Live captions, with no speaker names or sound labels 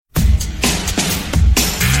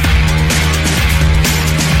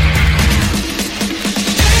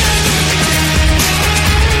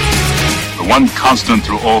one constant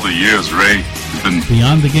through all the years, Ray, has been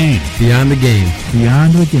Beyond the Game. Beyond the Game.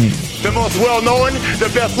 Beyond the Game. The most well-known,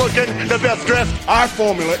 the best looking, the best dressed. Our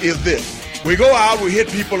formula is this. We go out, we hit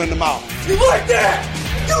people in the mouth. You like that?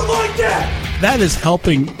 You like that? That is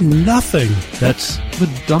helping nothing. That's the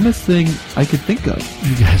dumbest thing I could think of.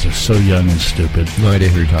 You guys are so young and stupid. No idea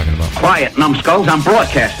who you're talking about. Quiet, numbskulls, I'm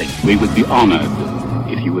broadcasting. We would be honored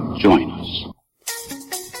if you would join us.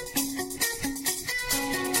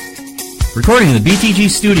 Recording in the BTG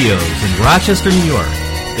studios in Rochester, New York,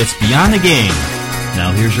 it's Beyond the Game.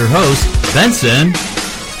 Now here's your host, Benson,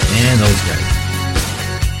 and those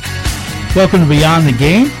guys. Welcome to Beyond the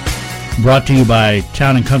Game, brought to you by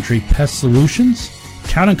Town & Country Pest Solutions,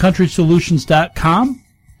 townandcountrysolutions.com,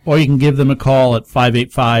 or you can give them a call at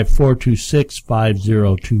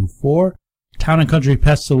 585-426-5024. Town & Country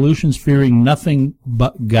Pest Solutions, fearing nothing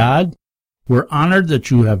but God. We're honored that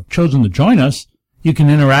you have chosen to join us. You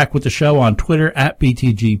can interact with the show on Twitter at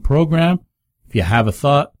BTG Program. If you have a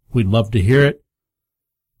thought, we'd love to hear it.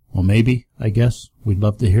 Well, maybe, I guess, we'd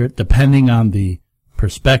love to hear it, depending on the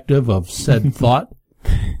perspective of said thought.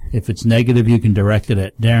 If it's negative, you can direct it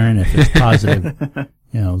at Darren. If it's positive,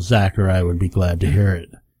 Zach or I would be glad to hear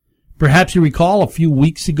it. Perhaps you recall a few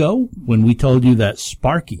weeks ago when we told you that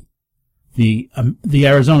Sparky, the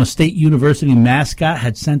Arizona State University mascot,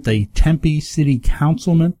 had sent a Tempe City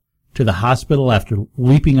councilman to the hospital after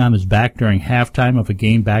leaping on his back during halftime of a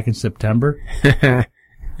game back in September.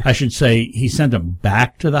 I should say he sent him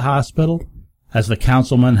back to the hospital, as the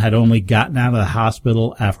councilman had only gotten out of the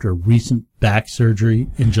hospital after recent back surgery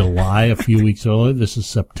in July, a few weeks earlier. This is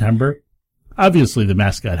September. Obviously, the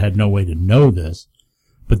mascot had no way to know this.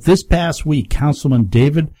 But this past week, Councilman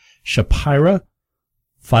David Shapira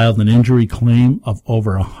filed an injury claim of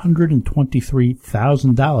over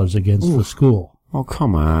 $123,000 against the school. Oh,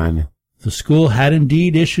 come on. The school had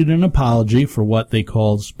indeed issued an apology for what they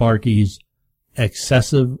called Sparky's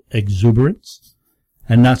excessive exuberance.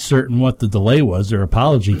 And not certain what the delay was, their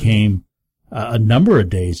apology came a number of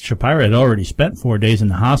days. Shapira had already spent 4 days in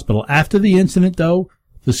the hospital. After the incident, though,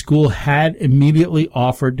 the school had immediately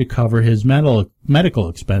offered to cover his medical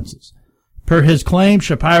expenses. Per his claim,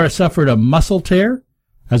 Shapira suffered a muscle tear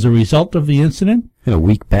as a result of the incident. A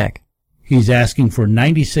weak back. He's asking for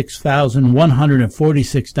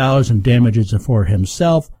 $96,146 in damages for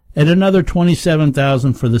himself and another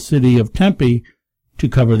 $27,000 for the city of Tempe to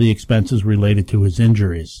cover the expenses related to his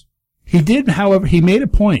injuries. He did, however, he made a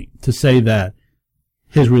point to say that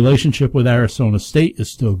his relationship with Arizona State is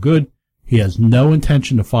still good. He has no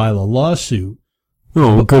intention to file a lawsuit.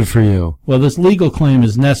 Oh, good for you. Well, this legal claim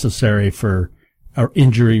is necessary for our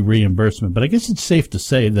injury reimbursement, but I guess it's safe to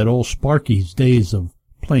say that old Sparky's days of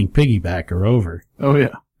playing piggyback are over. Oh,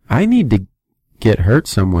 yeah. I need to get hurt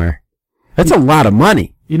somewhere. That's a lot of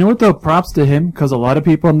money. You know what, though? Props to him, because a lot of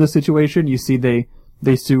people in this situation, you see they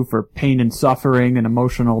sue for pain and suffering and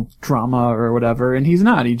emotional trauma or whatever, and he's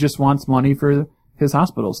not. He just wants money for his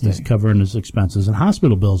hospital stay. He's covering his expenses, and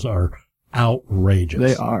hospital bills are outrageous.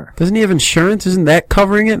 They are. Doesn't he have insurance? Isn't that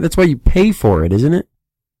covering it? That's why you pay for it, isn't it?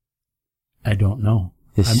 I don't know.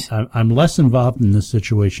 I'm less involved in this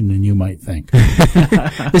situation than you might think.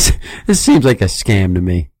 This seems like a scam to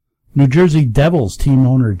me. New Jersey Devils team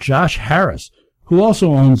owner Josh Harris, who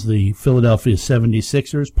also owns the Philadelphia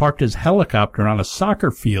 76ers, parked his helicopter on a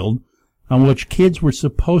soccer field on which kids were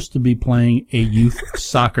supposed to be playing a youth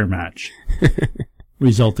soccer match,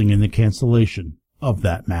 resulting in the cancellation of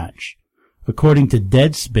that match. According to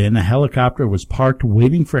Deadspin, a helicopter was parked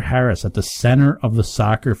waiting for Harris at the center of the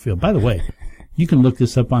soccer field. By the way, you can look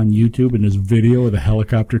this up on YouTube, and there's video of the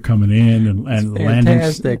helicopter coming in and landing.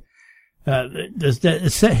 Fantastic.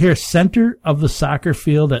 It's set here, center of the soccer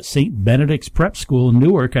field at St. Benedict's Prep School in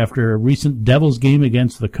Newark. After a recent Devils game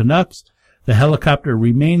against the Canucks, the helicopter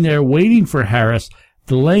remained there waiting for Harris,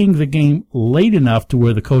 delaying the game late enough to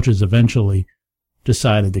where the coaches eventually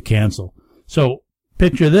decided to cancel. So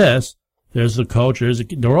picture this. There's the coach.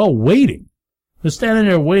 They're all waiting. They're standing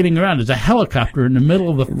there waiting around. There's a helicopter in the middle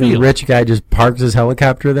of the field. The rich guy just parks his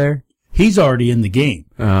helicopter there? He's already in the game.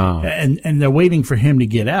 Oh. And they're waiting for him to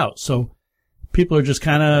get out. So people are just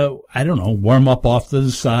kind of, warm up off to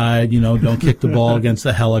the side, don't kick the ball against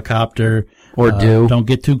the helicopter. Or don't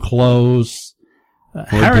get too close.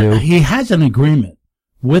 He has an agreement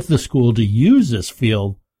with the school to use this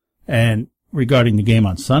field. And regarding the game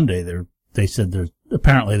on Sunday, they said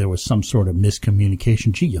apparently there was some sort of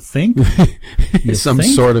miscommunication. Gee, you think?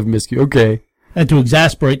 Sort of miscommunication. Okay. And to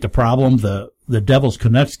exasperate the problem, the Devils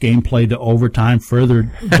Canucks game played to overtime, further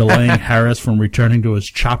delaying Harris from returning to his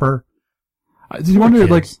chopper. Did you wonder,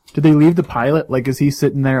 did they leave the pilot? Is he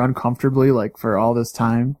sitting there uncomfortably, for all this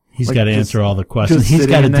time? He's Like, got to just- answer all the questions. just He's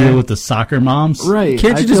got to sitting deal there. with the soccer moms. Right.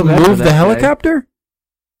 Can't you I just feel bad for move the that guy. helicopter?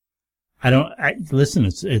 Listen,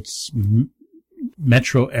 it's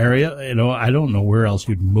metro area. I don't know where else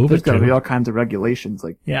you'd move There's it got to be to. all kinds of regulations,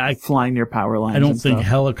 like Yeah, flying near power lines. I don't and think stuff.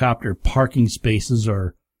 helicopter parking spaces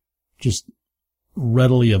are just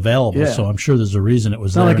readily available. Yeah. So I'm sure there's a reason it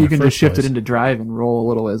was It's not there like in you the can just first shift place. it into drive and roll a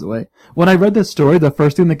little ways away. When I read this story, the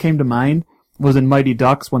first thing that came to mind was in Mighty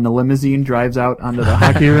Ducks when the limousine drives out onto the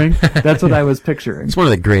hockey rink. That's what I was picturing. It's one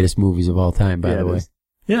of the greatest movies of all time, by Yeah, the it way. is.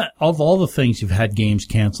 Yeah, of all the things you've had games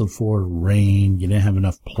canceled for, rain, you didn't have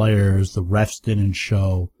enough players, the refs didn't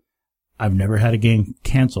show. I've never had a game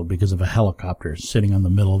canceled because of a helicopter sitting on the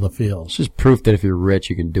middle of the field. It's just proof that if you're rich,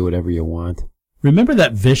 you can do whatever you want. Remember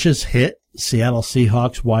that vicious hit Seattle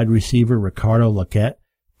Seahawks wide receiver Ricardo Laquette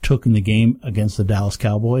took in the game against the Dallas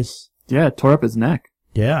Cowboys? Yeah, it tore up his neck.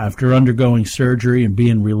 Yeah, after undergoing surgery and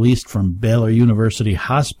being released from Baylor University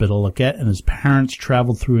Hospital, Laquette and his parents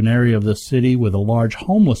traveled through an area of the city with a large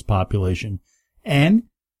homeless population. And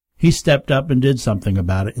he stepped up and did something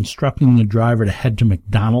about it, instructing the driver to head to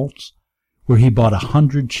McDonald's, where he bought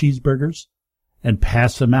 100 cheeseburgers and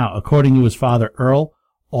passed them out, according to his father, Earl,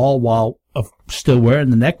 all while still wearing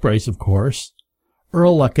the neck brace, of course.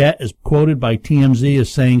 Earl Laquette is quoted by TMZ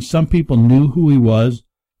as saying some people knew who he was,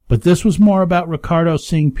 but this was more about Ricardo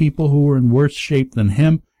seeing people who were in worse shape than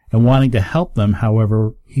him and wanting to help them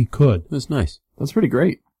however he could. That's nice. That's pretty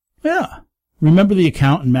great. Yeah. Remember the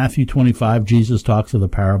account in Matthew 25, Jesus talks of the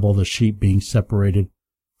parable of the sheep being separated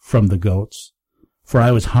from the goats. For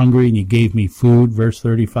I was hungry and you gave me food, verse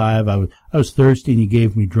 35. I was thirsty and you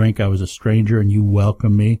gave me drink. I was a stranger and you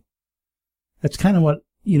welcomed me. That's kind of what,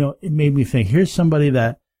 it made me think. Here's somebody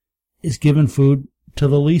that is given food to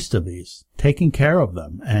the least of these, taking care of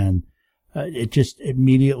them. And it just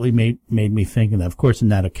immediately made me think. And of course, in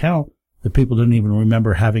that account, the people didn't even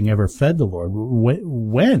remember having ever fed the Lord.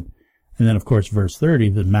 When? And then, of course, verse 30,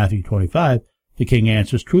 the Matthew 25, the king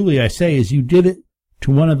answers, truly I say, as you did it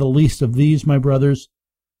to one of the least of these, my brothers,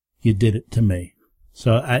 you did it to me.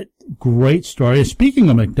 So, great story. Speaking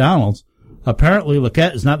of McDonald's, apparently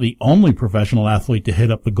Laquette is not the only professional athlete to hit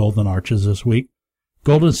up the Golden Arches this week.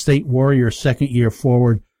 Golden State Warriors second-year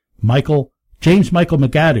forward James Michael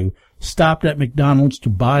McAdoo stopped at McDonald's to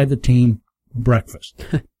buy the team breakfast.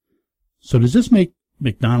 So does this make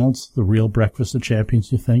McDonald's the real breakfast of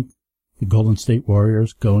champions, you think? The Golden State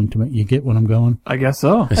Warriors going to you get what I'm going? I guess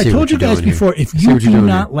so. I told you guys before, if you do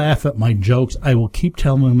not laugh at my jokes, I will keep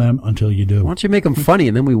telling them until you do. Why don't you make them funny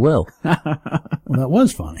and then we will? Well, that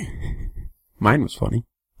was funny. Mine was funny.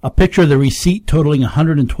 A picture of the receipt totaling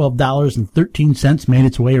 $112.13 made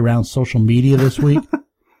its way around social media this week.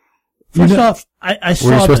 First off, I saw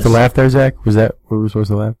Were you supposed this. to laugh there, Zach? Was that where we were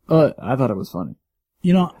supposed to laugh? I thought it was funny.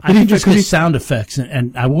 I can just get sound effects,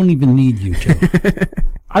 and I won't even need you to.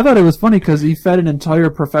 I thought it was funny because he fed an entire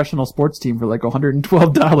professional sports team for like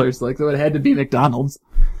 $112. Like, so it had to be McDonald's.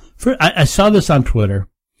 I saw this on Twitter,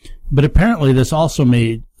 but apparently this also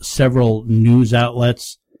made several news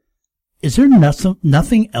outlets. Is there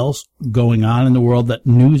nothing else going on in the world that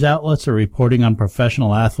news outlets are reporting on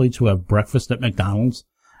professional athletes who have breakfast at McDonald's?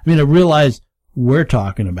 I mean, I realize we're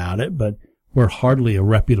talking about it, but we're hardly a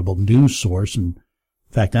reputable news source. And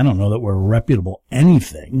in fact, I don't know that we're a reputable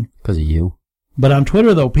anything. Because of you. But on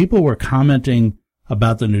Twitter, though, people were commenting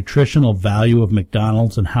about the nutritional value of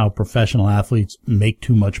McDonald's and how professional athletes make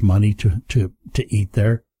too much money to eat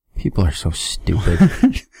there. People are so stupid.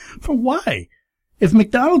 For why? If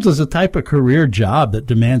McDonald's is a type of career job that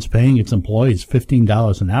demands paying its employees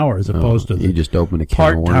 $15 an hour as opposed to you just open a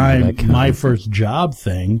can of worms part-time, with that kind my of- first job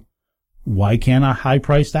thing, why can't a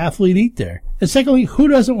high-priced athlete eat there? And secondly, who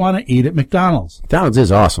doesn't want to eat at McDonald's? McDonald's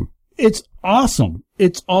is awesome. It's awesome.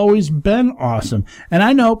 It's always been awesome. And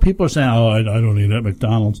I know people are saying, I don't eat at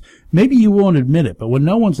McDonald's. Maybe you won't admit it, but when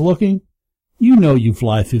no one's looking, you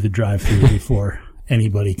fly through the drive-thru before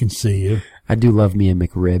anybody can see you. I do love me a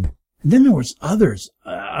McRib. And then there was others,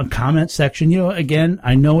 a comment section. Again,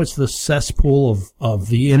 I know it's the cesspool of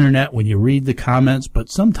the internet when you read the comments, but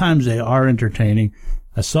sometimes they are entertaining.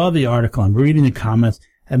 I saw the article, I'm reading the comments,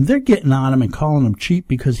 and they're getting on him and calling him cheap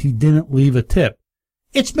because he didn't leave a tip.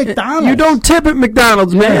 It's McDonald's. You don't tip at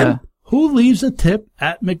McDonald's, man. Who leaves a tip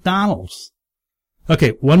at McDonald's? Okay,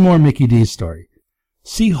 one more Mickey D's story.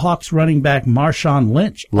 Seahawks running back Marshawn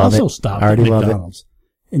Lynch also stopped at McDonald's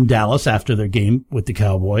in Dallas after their game with the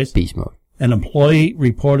Cowboys. Beast mode. An employee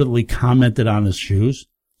reportedly commented on his shoes,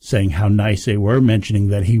 saying how nice they were, mentioning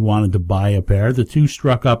that he wanted to buy a pair. The two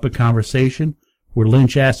struck up a conversation where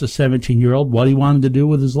Lynch asked a 17-year-old what he wanted to do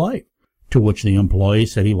with his life, to which the employee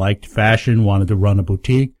said he liked fashion, wanted to run a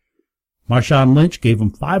boutique. Marshawn Lynch gave him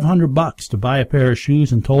 $500 to buy a pair of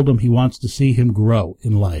shoes and told him he wants to see him grow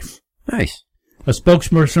in life. Nice. A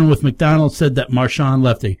spokesperson with McDonald's said that Marshawn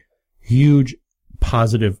left a huge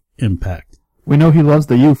positive impact. We know he loves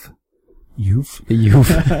the youth. Youth? The youth.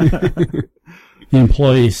 The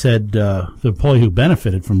employee said, the employee who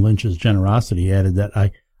benefited from Lynch's generosity added that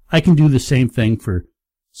I can do the same thing for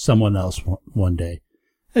someone else one day.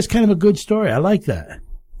 That's kind of a good story. I like that.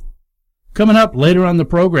 Coming up later on the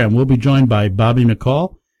program, we'll be joined by Bobby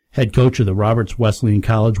McCall, head coach of the Roberts Wesleyan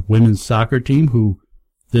College women's soccer team, who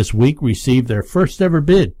this week received their first ever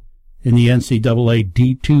bid in the NCAA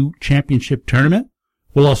D2 championship tournament.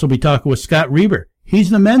 We'll also be talking with Scott Reber.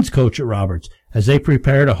 He's the men's coach at Roberts as they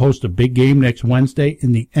prepare to host a big game next Wednesday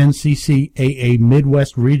in the NCCAA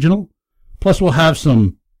Midwest Regional. Plus, we'll have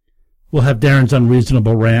Darren's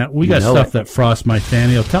Unreasonable Rant. We got stuff that frosts my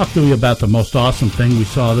fanny. I'll talk to you about the most awesome thing we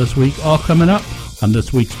saw this week, all coming up on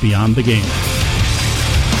this week's Beyond the Game.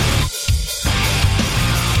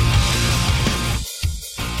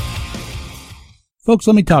 Folks,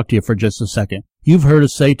 let me talk to you for just a second. You've heard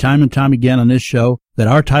us say time and time again on this show that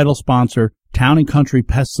our title sponsor, Town & Country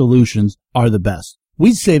Pest Solutions, are the best.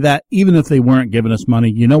 We'd say that even if they weren't giving us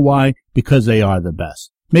money. You know why? Because they are the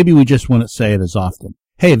best. Maybe we just wouldn't say it as often.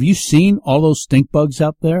 Hey, have you seen all those stink bugs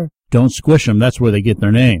out there? Don't squish them. That's where they get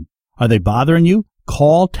their name. Are they bothering you?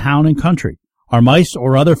 Call Town & Country. Are mice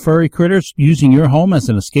or other furry critters using your home as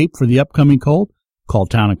an escape for the upcoming cold? Call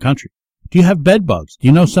Town & Country. Do you have bed bugs? Do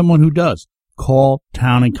you know someone who does? Call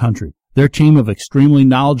Town & Country. Their team of extremely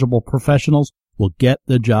knowledgeable professionals will get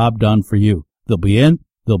the job done for you. They'll be in,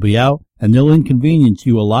 they'll be out, and they'll inconvenience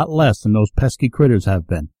you a lot less than those pesky critters have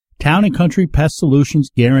been. Town & Country Pest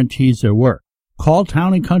Solutions guarantees their work. Call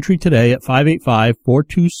Town & Country today at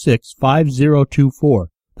 585-426-5024.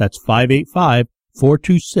 That's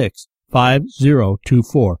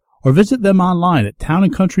 585-426-5024. Or visit them online at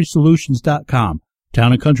townandcountrysolutions.com.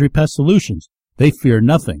 Town & Country Pest Solutions. They fear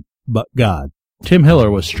nothing but God. Tim Hiller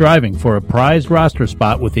was striving for a prized roster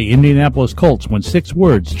spot with the Indianapolis Colts when 6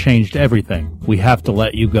 words changed everything. We have to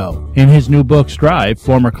let you go. In his new book, Strive,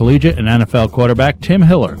 former collegiate and NFL quarterback Tim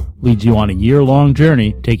Hiller leads you on a year-long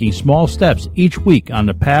journey, taking small steps each week on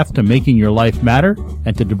the path to making your life matter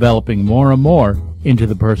and to developing more and more into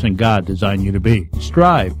the person God designed you to be.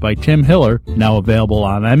 Strive by Tim Hiller, now available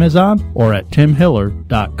on Amazon or at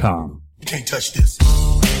timhiller.com. You can't touch this.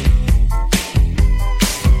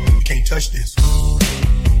 You can't touch this.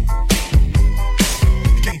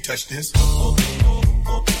 You can't touch this.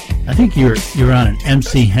 I think you're on an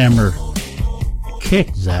MC Hammer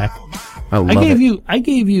kick, Zach. I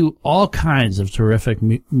gave you all kinds of terrific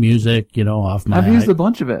music, off my. I've used a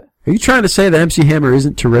bunch of it. Are you trying to say that MC Hammer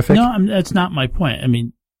isn't terrific? No, that's not my point. I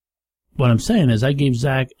mean, what I'm saying is I gave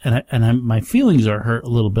Zach, and my feelings are hurt a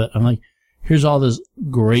little bit. I'm like, here's all this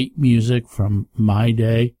great music from my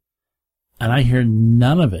day, and I hear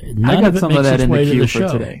none of it. None of it makes its way to the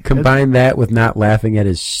show today. Combine that with not laughing at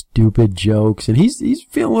his stupid jokes, and he's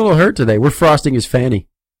feeling a little hurt today. We're frosting his fanny.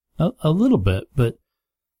 A little bit, but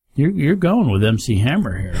you're going with MC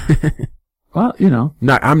Hammer here. Well,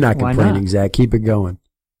 I'm not complaining, Zach. Keep it going.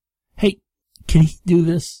 Hey, can he do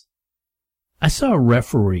this? I saw a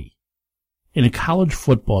referee in a college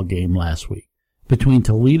football game last week between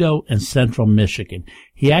Toledo and Central Michigan.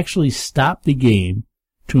 He actually stopped the game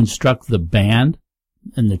to instruct the band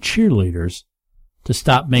and the cheerleaders to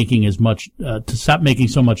stop making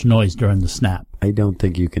so much noise during the snap. I don't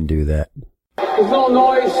think you can do that. There's no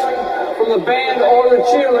noise from the band or the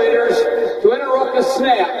cheerleaders to interrupt the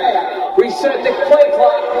snap. Reset the play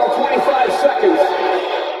clock for 25 seconds.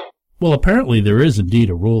 Well, apparently there is indeed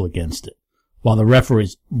a rule against it, while the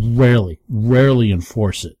referees rarely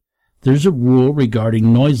enforce it. There's a rule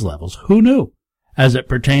regarding noise levels. Who knew? As it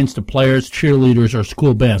pertains to players, cheerleaders, or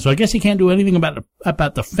school bands. So I guess you can't do anything about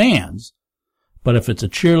the fans. But if it's a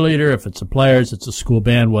cheerleader, if it's the players, it's a school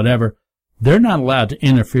band, whatever, they're not allowed to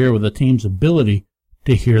interfere with the team's ability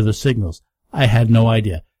to hear the signals. I had no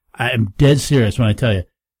idea. I am dead serious when I tell you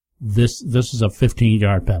this is a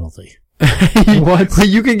 15-yard penalty. What? So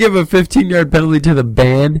you can give a 15-yard penalty to the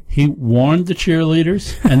band? He warned the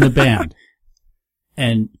cheerleaders and the band.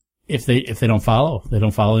 And if they don't follow the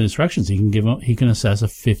instructions, he can assess a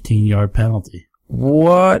 15-yard penalty.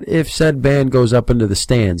 What if said band goes up into the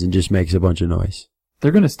stands and just makes a bunch of noise?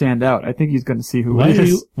 They're going to stand out. I think he's going to see who it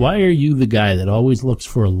is. Why are you the guy that always looks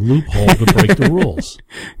for a loophole to break the rules?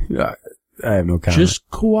 I have no comment. Just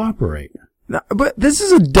cooperate. No, but this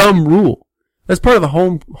is a dumb rule. That's part of the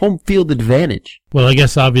home field advantage. Well, I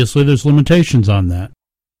guess obviously there's limitations on that.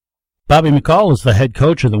 Bobby McCall is the head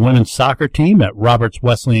coach of the women's soccer team at Roberts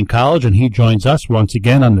Wesleyan College, and he joins us once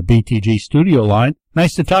again on the BTG studio line.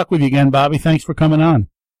 Nice to talk with you again, Bobby. Thanks for coming on.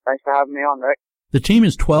 Thanks for having me on, Rick. The team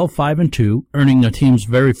is 12-5-2, earning the team's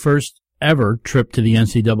very first ever trip to the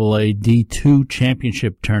NCAA D2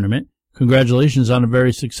 championship tournament. Congratulations on a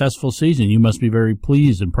very successful season. You must be very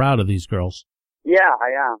pleased and proud of these girls. Yeah, I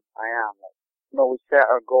am. You know, we set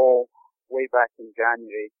our goal way back in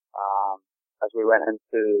January, as we went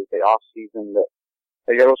into the off season, that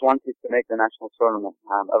the girls wanted to make the national tournament.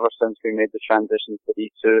 Ever since we made the transition to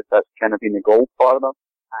D2, that's kind of been the goal for them.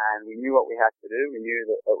 And we knew what we had to do. We knew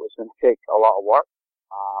that it was going to take a lot of work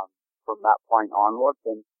from that point onwards.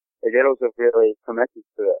 And the girls have really committed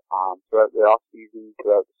to it throughout the off season,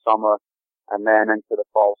 throughout the summer, and then into the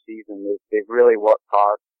fall season. They've really worked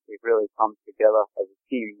hard. We've really come together as a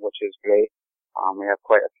team, which is great. We have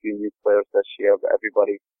quite a few new players this year, but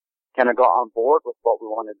everybody kind of got on board with what we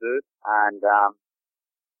want to do. And,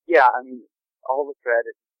 yeah, I mean, all the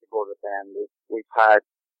credit to go to them. We've had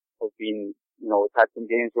some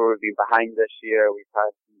games where we've been behind this year. We've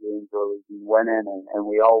had some games where we've been winning, and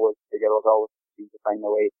the girls always seem to find a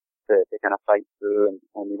way to kind of fight through,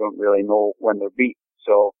 and we don't really know when they're beat.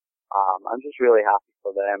 So, I'm just really happy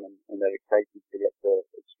for them, and they're excited to get to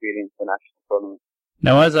experience the national tournament.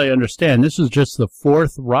 Now, as I understand, this is just the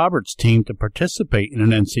fourth Roberts team to participate in an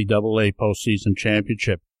NCAA postseason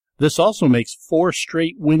championship. This also makes 4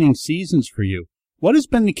 straight winning seasons for you. What has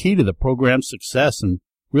been the key to the program's success, and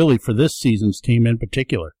really for this season's team in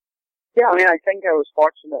particular? Yeah, I mean, I think I was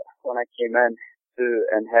fortunate when I came in to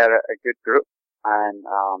inherit a good group. And,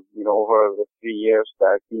 you know, over the 3 years that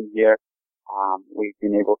I've been here, we've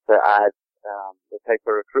been able to add the type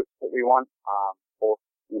of recruits that we want, both,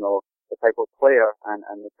 you know, the type of player and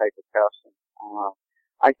the type of person.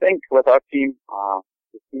 I think with our team,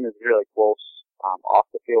 the team is really close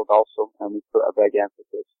off the field also, and we put a big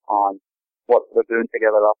emphasis on what we're doing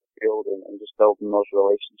together off the field and just building those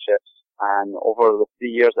relationships. And over the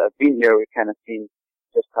 3 years that I've been here, we've kind of seen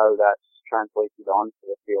just how that's translated onto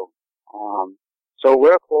the field. So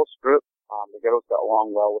we're a close group. The girls get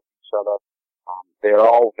along well with each other. They're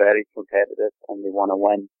all very competitive and they want to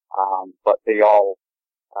win, but they all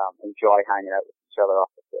enjoy hanging out with each other off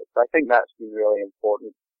the field. So I think that's been really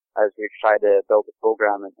important as we've tried to build the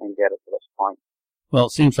program and get it to this point. Well,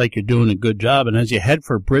 it seems like you're doing a good job, and as you head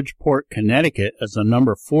for Bridgeport, Connecticut, as the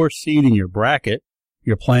number 4 seed in your bracket,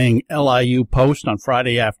 you're playing LIU Post on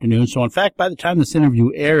Friday afternoon. So, in fact, by the time this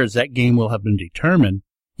interview airs, that game will have been determined.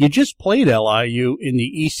 You just played LIU in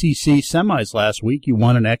the ECC semis last week. You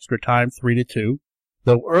won in extra time 3-2.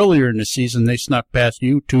 Though earlier in the season, they snuck past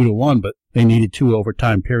you 2-1, but they needed 2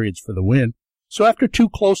 overtime periods for the win. So after 2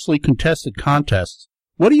 closely contested contests,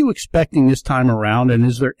 what are you expecting this time around, and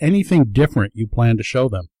is there anything different you plan to show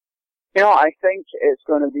them? You know, I think it's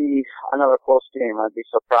going to be another close game. I'd be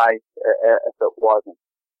surprised if it wasn't.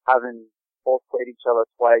 Having both played each other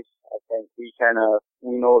twice, I think we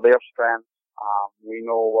know their strengths. We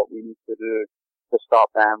know what we need to do to stop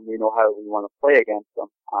them. We know how we want to play against them.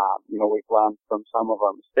 You know, we've learned from some of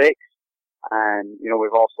our mistakes, and, you know,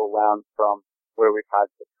 we've also learned from where we've had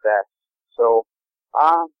success. So,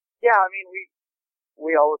 yeah, I mean,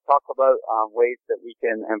 we always talk about ways that we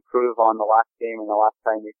can improve on the last game and the last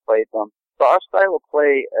time we played them. So our style of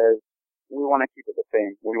play is we want to keep it the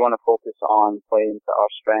same. We want to focus on playing to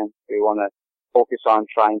our strengths. We want to focus on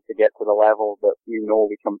trying to get to the level that we know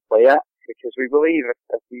we can play at, because we believe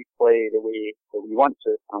if we play the way that we want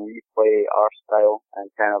to and we play our style and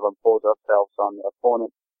kind of impose ourselves on the opponent,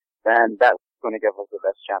 then that's going to give us the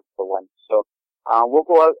best chance to win. So we'll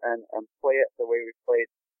go out and play it the way we played,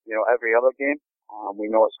 you know, every other game. We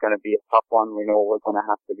know it's going to be a tough one. We know we're going to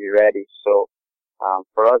have to be ready. So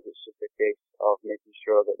for us, it's just a case of making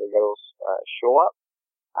sure that the girls show up,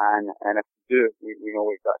 and if we do, we know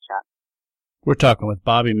we've got a chance. We're talking with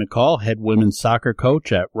Bobby McCall, head women's soccer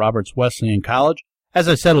coach at Roberts Wesleyan College. As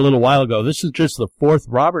I said a little while ago, this is just the 4th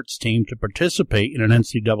Roberts team to participate in an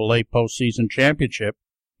NCAA postseason championship.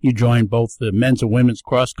 You joined both the men's and women's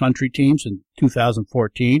cross-country teams in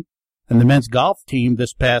 2014 and the men's golf team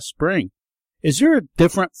this past spring. Is there a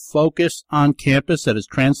different focus on campus that has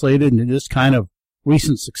translated into this kind of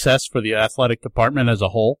recent success for the athletic department as a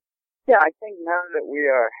whole? Yeah, I think now that we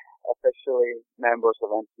are officially members of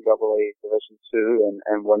NCAA Division II,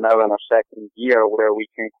 and we're now in our 2nd year where we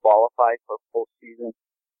can qualify for postseason,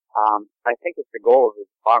 I think it's the goal of the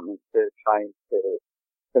department to try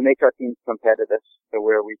to make our teams competitive to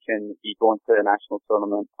where we can be going to the national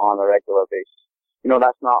tournament on a regular basis. You know,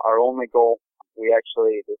 that's not our only goal. We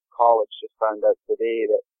actually, this college just found out today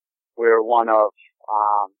that we're one of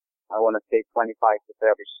I want to say 25 to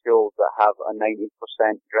 30 schools that have a 90%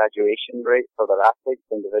 graduation rate for their athletes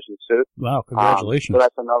in Division 2. Wow, congratulations. So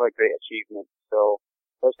that's another great achievement. So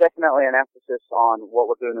there's definitely an emphasis on what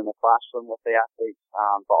we're doing in the classroom with the athletes,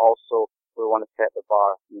 but also we want to set the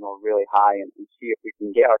bar, really high and see if we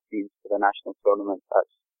can get our teams to the national tournament.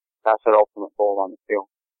 That's our ultimate goal on the field.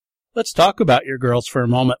 Let's talk about your girls for a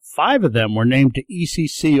moment. 5 of them were named to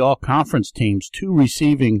ECC All-Conference teams, 2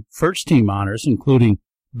 receiving first-team honors, including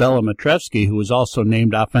Bella Matrevsky, who was also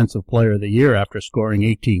named Offensive Player of the Year after scoring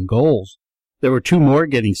 18 goals. There were 2 more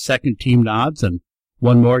getting second-team nods and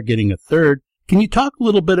 1 more getting a third. Can you talk a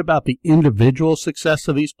little bit about the individual success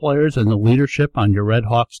of these players and the leadership on your Red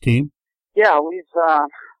Hawks team? Yeah, we're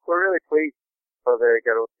really pleased for the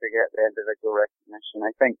girls to get the individual recognition.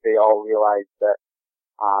 I think they all realized that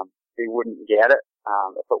they wouldn't get it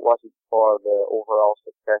if it wasn't for the overall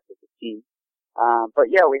success of the team. But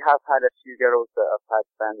yeah, we have had a few girls that have had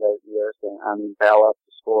standout years, and Bella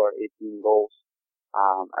to score 18 goals.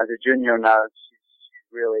 As a junior now, she's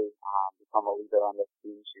really become a leader on this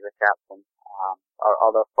team. She's a captain. Our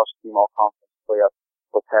other first team all-conference player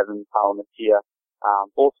was Heaven Palmatia.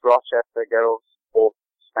 Both Rochester girls, both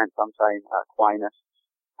spent some time at Aquinas,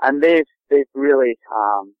 and they've really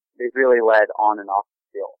led on and off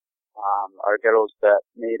the field. Our girls that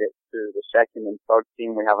made it to the second and third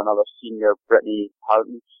team, we have another senior, Brittany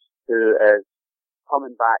Houghton, who is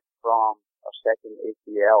coming back from her second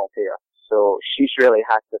ACL here. So she's really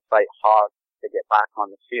had to fight hard to get back on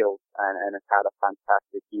the field and has had a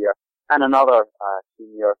fantastic year. And another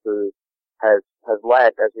senior who has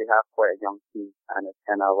led, as we have quite a young team, and is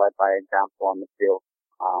kind of led by example on the field.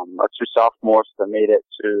 Our 2 sophomores that made it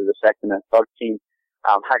to the second and third team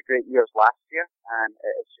had great years last year, and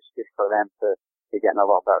it's just good for them to be getting a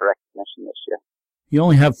little bit of recognition this year. You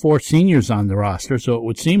only have 4 seniors on the roster, so it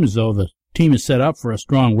would seem as though the team is set up for a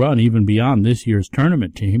strong run even beyond this year's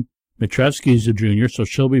tournament team. Matrevsky is a junior, so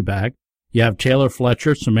she'll be back. You have Taylor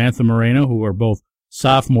Fletcher, Samantha Moreno, who are both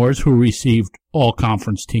sophomores who received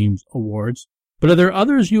all-conference teams awards. But are there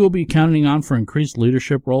others you will be counting on for increased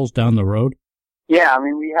leadership roles down the road? Yeah, I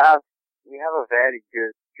mean, we have a very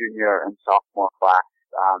good junior and sophomore class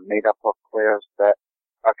made up of players that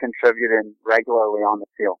are contributing regularly on the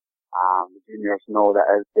field. The juniors know that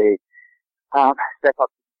as they step up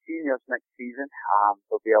to seniors next season,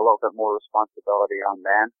 there'll be a little bit more responsibility on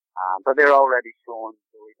them. But they're already showing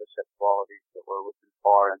the leadership qualities that we're looking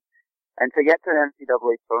for. And to get to the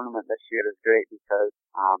NCAA tournament this year is great because,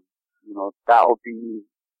 that'll be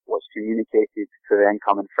what's communicated to the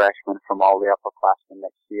incoming freshmen from all the upperclassmen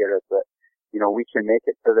next year is that, we can make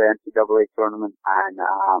it to the NCAA tournament and,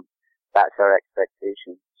 that's our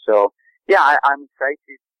expectation. So, yeah, I'm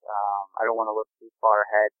excited. I don't want to look too far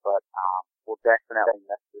ahead, but, we'll definitely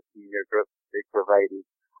miss the senior group. They provided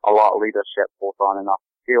a lot of leadership both on and off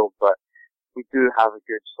the field, but we do have a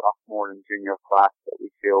good sophomore and junior class that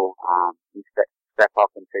we feel, can step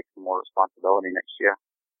up and take some more responsibility next year.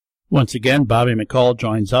 Once again, Bobby McCall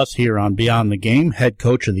joins us here on Beyond the Game, head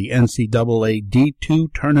coach of the NCAA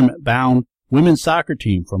D2 tournament-bound women's soccer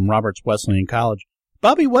team from Roberts Wesleyan College.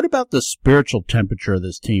 Bobby, what about the spiritual temperature of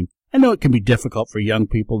this team? I know it can be difficult for young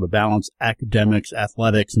people to balance academics,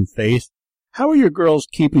 athletics, and faith. How are your girls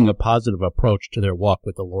keeping a positive approach to their walk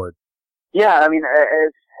with the Lord? Yeah, I mean,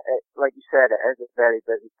 like you said, it is a very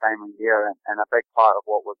busy time of year, and a big part of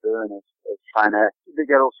what we're doing is trying to keep the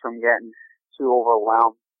girls from getting too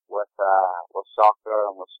overwhelmed with soccer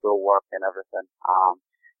and with schoolwork and everything.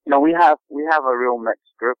 We have a real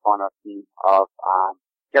mixed group on our team of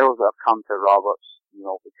girls that have come to Roberts,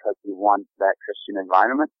 because we want that Christian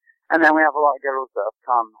environment, and then we have a lot of girls that have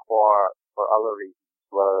come for other reasons,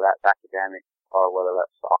 whether that's academic or whether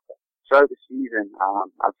that's soccer. Throughout the season,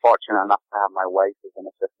 I'm fortunate enough to have my wife as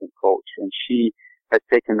an assistant coach, and she has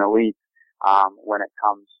taken the lead when it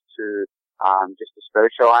comes to just the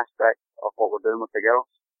spiritual aspect of what we're doing with the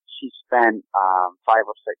girls. She spent 5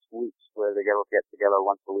 or 6 weeks where the girls get together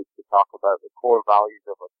once a week to talk about the core values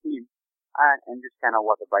of our team and just kind of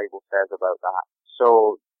what the Bible says about that.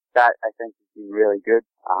 So that, I think, has been really good.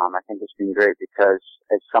 I think it's been great because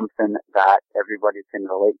it's something that everybody can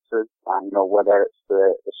relate to. Whether it's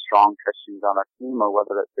the strong Christians on our team or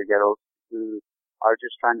whether it's the girls who are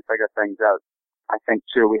just trying to figure things out. I think,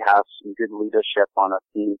 too, we have some good leadership on our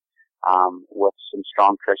team with some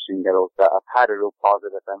strong Christian girls that have had a real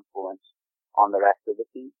positive influence on the rest of the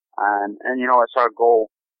team. And it's our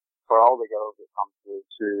goal for all the girls that come through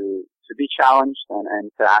to be challenged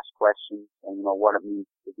and to ask questions and, what it means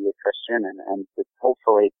to be a Christian and to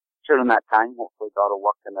hopefully, during that time, hopefully God will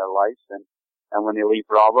work in their lives and when they leave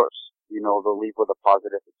Roberts, they'll leave with a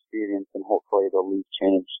positive experience and hopefully they'll leave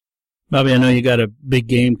changed. Bobby, I know you got a big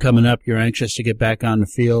game coming up. You're anxious to get back on the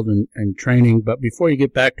field and training. But before you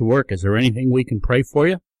get back to work, is there anything we can pray for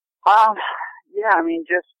you? Yeah, I mean,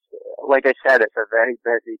 just like I said, it's a very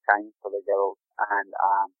busy time for the girls. And,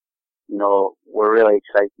 we're really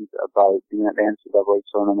excited about being at the NCAA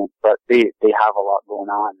tournament. But they have a lot going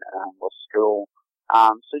on with school.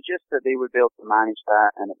 So just that they would be able to manage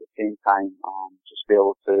that and at the same time, just be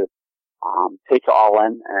able to take it all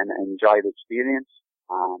in and enjoy the experience.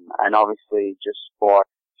 And obviously just for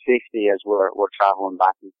safety as we're traveling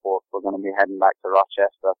back and forth, we're going to be heading back to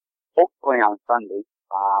Rochester, hopefully on Sunday,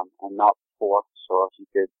 and not before. So if you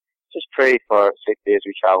could just pray for safety as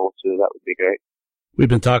we travel too, that would be great. We've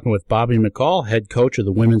been talking with Bobby McCall, head coach of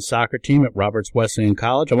the women's soccer team at Roberts Wesleyan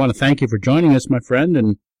College. I want to thank you for joining us, my friend,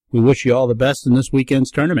 and we wish you all the best in this weekend's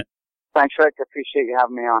tournament. Thanks, Rick. I appreciate you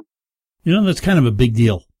having me on. That's kind of a big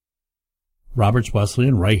deal. Roberts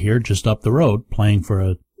Wesleyan right here, just up the road, playing for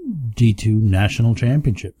a D2 national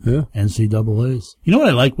championship. Yeah. NCAAs. You know what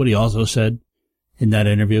I like what he also said in that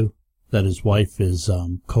interview? That his wife is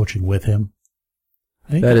coaching with him.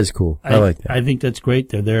 That is cool. I like that. I think that's great.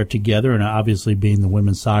 They're there together, and obviously being the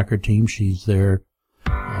women's soccer team, she's there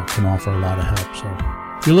can offer a lot of help. So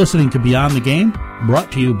you're listening to Beyond the Game,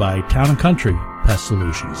 brought to you by Town & Country Pest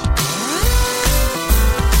Solutions.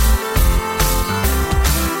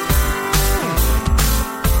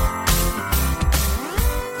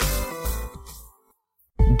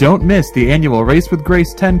 Don't miss the annual Race with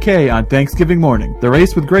Grace 10K on Thanksgiving morning. The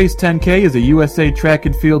Race with Grace 10K is a USA Track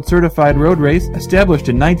and Field certified road race established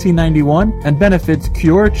in 1991 and benefits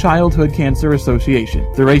Cure Childhood Cancer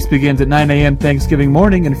Association. The race begins at 9 a.m. Thanksgiving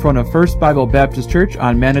morning in front of First Bible Baptist Church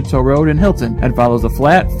on Manitou Road in Hilton and follows a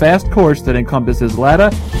flat, fast course that encompasses Latta,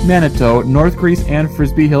 Manitou, North Greece, and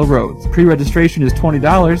Frisbee Hill roads. Pre-registration is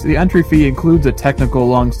 $20. The entry fee includes a technical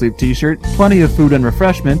long-sleeve t-shirt, plenty of food and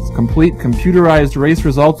refreshments, complete computerized race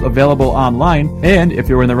results available online, and if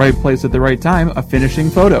you're in the right place at the right time, a finishing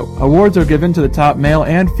photo. Awards are given to the top male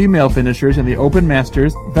and female finishers in the Open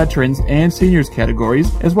Masters, Veterans, and Seniors categories,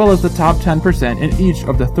 as well as the top 10% in each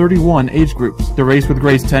of the 31 age groups. The Race with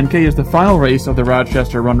Grace 10K is the final race of the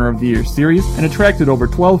Rochester Runner of the Year series and attracted over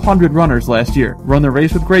 1,200 runners last year. Run the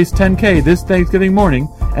Race with Grace 10K this Thanksgiving morning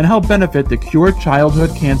and help benefit the Cure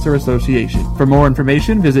Childhood Cancer Association. For more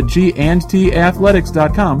information, visit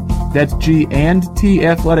GandTathletics.com. That's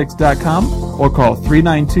GandTathletics.com or call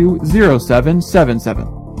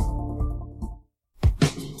 392-0777.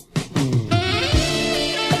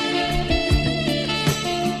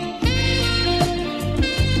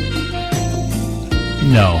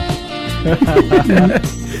 No.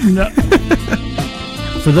 No.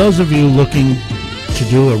 For those of you looking to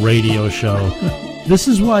do a radio show, this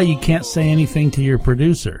is why you can't say anything to your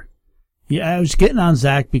producer. Yeah, I was getting on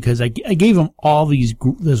Zach because I gave him all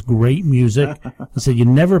this great music. I said, you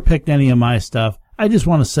never picked any of my stuff. I just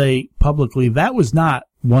want to say publicly that was not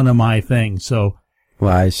one of my things. So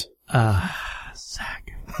lies.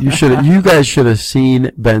 Zach, you guys should have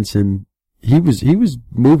seen Benson. He was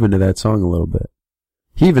moving to that song a little bit.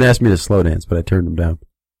 He even asked me to slow dance, but I turned him down.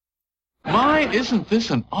 My, isn't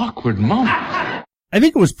this an awkward moment? I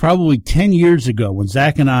think it was probably 10 years ago when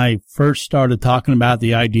Zach and I first started talking about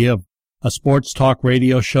the idea of a sports talk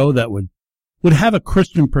radio show that would have a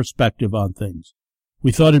Christian perspective on things.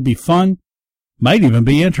 We thought it'd be fun, might even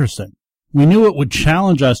be interesting. We knew it would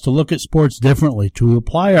challenge us to look at sports differently, to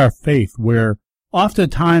apply our faith where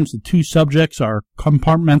oftentimes the two subjects are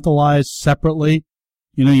compartmentalized separately.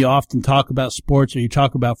 You often talk about sports or you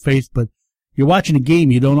talk about faith, but you're watching a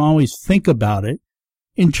game, you don't always think about it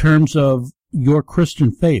in terms of your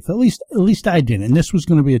Christian faith. At least I didn't, and this was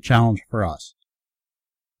going to be a challenge for us.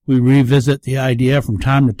 We revisit the idea from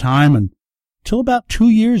time to time until about 2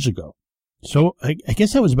 years ago. So I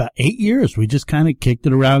guess that was about 8 years. We just kind of kicked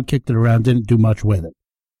it around, didn't do much with it.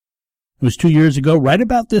 It was 2 years ago, right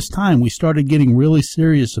about this time, we started getting really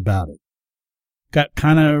serious about it.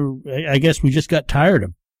 I guess we just got tired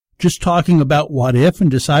of just talking about what if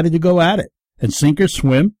and decided to go at it. And sink or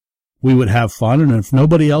swim, we would have fun, and if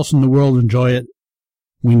nobody else in the world enjoy it,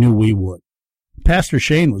 we knew we would. Pastor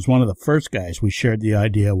Shane was one of the first guys we shared the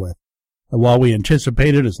idea with. And while we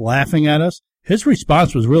anticipated his laughing at us, his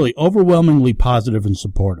response was really overwhelmingly positive and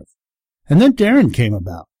supportive. And then Darren came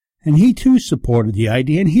about, and he too supported the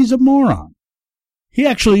idea, and he's a moron. He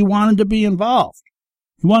actually wanted to be involved.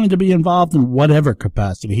 He wanted to be involved in whatever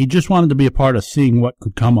capacity. He just wanted to be a part of seeing what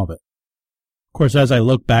could come of it. Of course, as I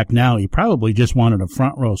look back now, he probably just wanted a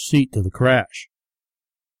front row seat to the crash.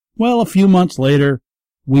 Well, a few months later,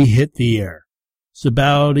 we hit the air. It's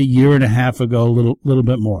about a year and a half ago, a little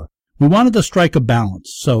bit more. We wanted to strike a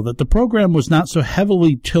balance so that the program was not so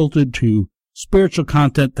heavily tilted to spiritual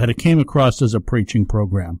content that it came across as a preaching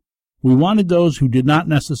program. We wanted those who did not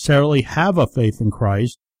necessarily have a faith in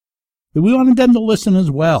Christ, that we wanted them to listen as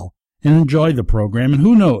well and enjoy the program, and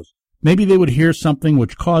who knows, maybe they would hear something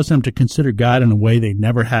which caused them to consider God in a way they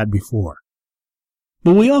never had before.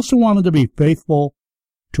 But we also wanted to be faithful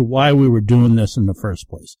to why we were doing this in the first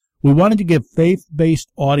place. We wanted to give faith-based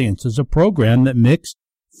audiences a program that mixed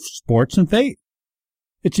sports and faith.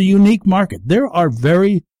 It's a unique market. There are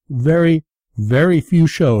very, very, very few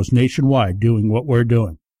shows nationwide doing what we're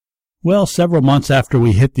doing. Well, several months after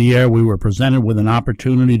we hit the air, we were presented with an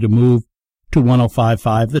opportunity to move to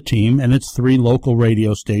 105.5 The Team and its 3 local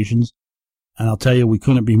radio stations, and I'll tell you, we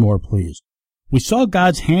couldn't be more pleased. We saw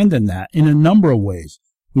God's hand in that in a number of ways.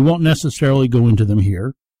 We won't necessarily go into them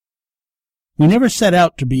here. We never set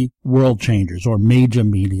out to be world changers or major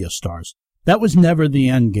media stars. That was never the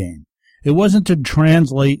end game. It wasn't to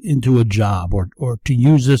translate into a job or to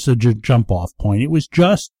use this as a jump-off point. It was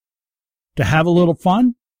just to have a little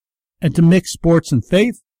fun and to mix sports and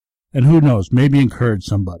faith, and who knows, maybe encourage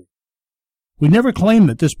somebody. We never claimed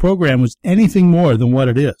that this program was anything more than what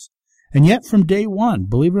it is. And yet from day one,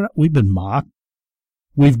 believe it or not, we've been mocked.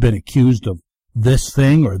 We've been accused of this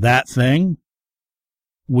thing or that thing.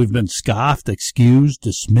 We've been scoffed, excused,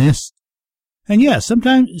 dismissed. And yeah,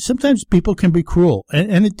 sometimes people can be cruel,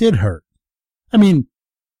 and it did hurt. I mean,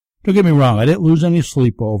 don't get me wrong, I didn't lose any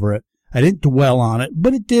sleep over it. I didn't dwell on it,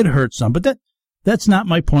 but it did hurt some. But that's not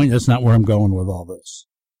my point. That's not where I'm going with all this.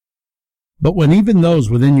 But when even those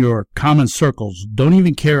within your common circles don't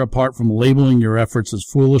even care apart from labeling your efforts as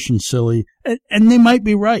foolish and silly, and they might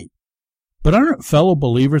be right, but aren't fellow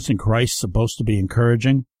believers in Christ supposed to be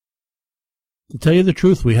encouraging? To tell you the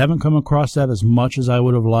truth, we haven't come across that as much as I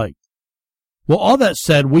would have liked. Well, all that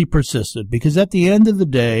said, we persisted, because at the end of the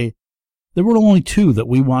day, there were only 2 that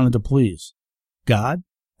we wanted to please, God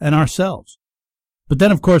and ourselves. But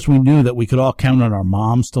then, of course, we knew that we could all count on our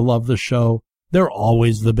moms to love the show. They're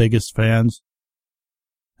always the biggest fans.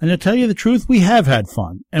 And to tell you the truth, we have had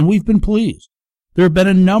fun, and we've been pleased. There have been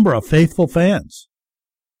a number of faithful fans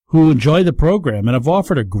who enjoy the program and have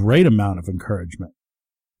offered a great amount of encouragement.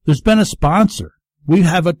 There's been a sponsor. We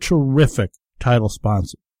have a terrific title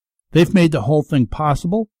sponsor. They've made the whole thing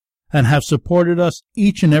possible and have supported us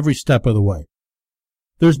each and every step of the way.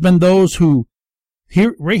 There's been those who,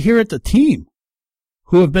 right here at the team,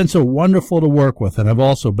 who have been so wonderful to work with and have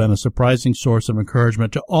also been a surprising source of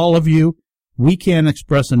encouragement to all of you. We can't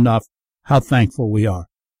express enough how thankful we are.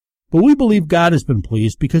 But we believe God has been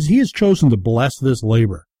pleased because He has chosen to bless this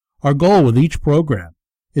labor. Our goal with each program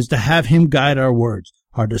is to have Him guide our words,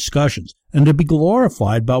 our discussions, and to be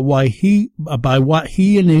glorified by what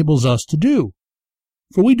He enables us to do.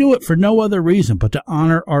 For we do it for no other reason but to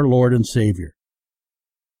honor our Lord and Savior.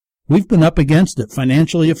 We've been up against it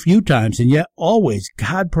financially a few times, and yet always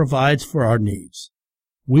God provides for our needs.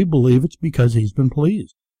 We believe it's because He's been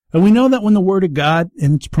pleased. And we know that when the Word of God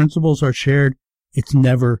and its principles are shared, it's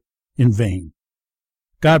never in vain.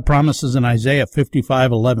 God promises in Isaiah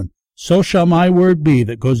 55:11, "So shall my word be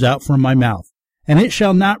that goes out from my mouth, and it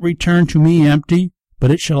shall not return to me empty,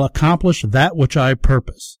 but it shall accomplish that which I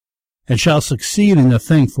purpose, and shall succeed in the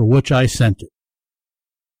thing for which I sent it."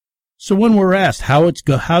 So when we're asked how's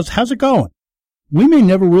it going, we may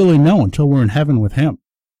never really know until we're in heaven with Him.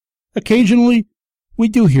 Occasionally, we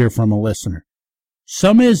do hear from a listener.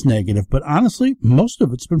 Some is negative, but honestly, most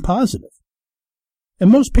of it's been positive. And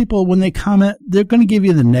most people, when they comment, they're going to give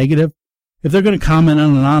you the negative. If they're going to comment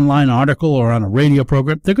on an online article or on a radio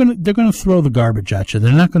program, they're going to throw the garbage at you.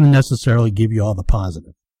 They're not going to necessarily give you all the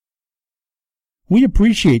positive. We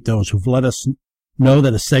appreciate those who've let us know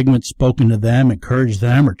that a segment's spoken to them, encouraged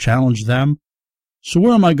them, or challenged them. So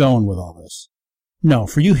where am I going with all this? No,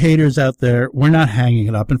 for you haters out there, we're not hanging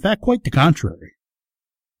it up. In fact, quite the contrary.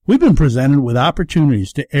 We've been presented with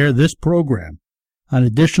opportunities to air this program on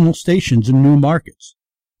additional stations in new markets.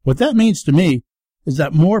 What that means to me is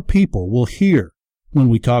that more people will hear when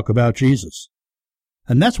we talk about Jesus.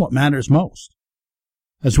 And that's what matters most.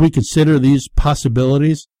 As we consider these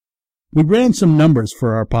possibilities, we ran some numbers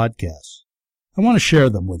for our podcasts. I want to share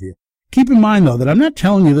them with you. Keep in mind, though, that I'm not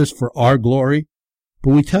telling you this for our glory,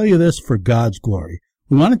 but we tell you this for God's glory.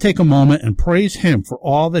 We want to take a moment and praise Him for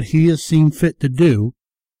all that He has seen fit to do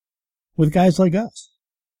with guys like us.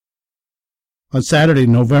 On Saturday,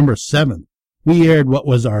 November 7th, we aired what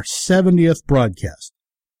was our 70th broadcast.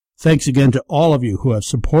 Thanks again to all of you who have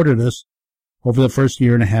supported us over the first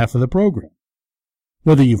year and a half of the program.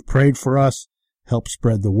 Whether you've prayed for us, helped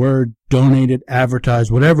spread the word, donated,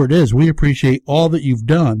 advertised, whatever it is, we appreciate all that you've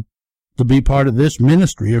done to be part of this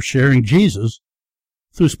ministry of sharing Jesus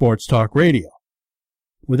through Sports Talk Radio.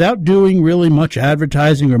 Without doing really much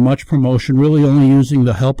advertising or much promotion, really only using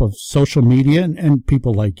the help of social media and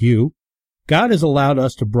people like you, God has allowed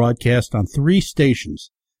us to broadcast on 3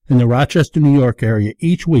 stations in the Rochester, New York area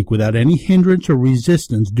each week without any hindrance or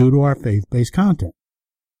resistance due to our faith-based content,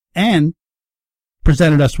 and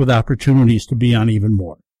presented us with opportunities to be on even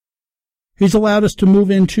more. He's allowed us to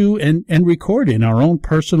move into and record in our own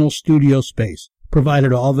personal studio space,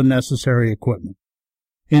 provided all the necessary equipment.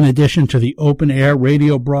 In addition to the open-air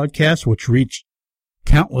radio broadcasts, which reached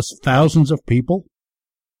countless thousands of people,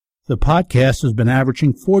 the podcast has been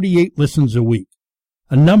averaging 48 listens a week,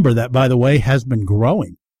 a number that, by the way, has been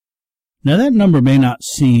growing. Now, that number may not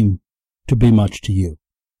seem to be much to you,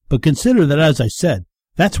 but consider that, as I said,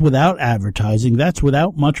 that's without advertising, that's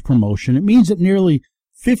without much promotion. It means that nearly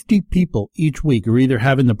 50 people each week are either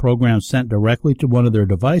having the program sent directly to one of their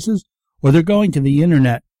devices or they're going to the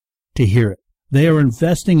internet to hear it. They are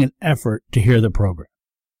investing an effort to hear the program.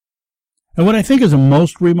 And what I think is the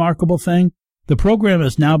most remarkable thing, the program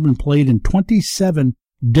has now been played in 27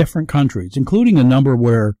 different countries, including a number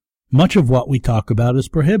where much of what we talk about is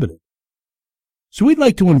prohibited. So we'd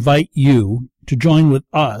like to invite you to join with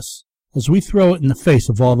us as we throw it in the face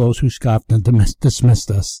of all those who scoffed and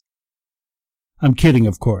dismissed us. I'm kidding,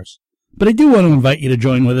 of course, but I do want to invite you to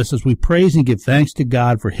join with us as we praise and give thanks to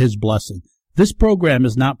God for His blessing. This program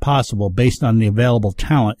is not possible based on the available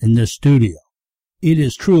talent in this studio. It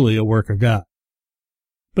is truly a work of God.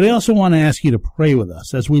 But I also want to ask you to pray with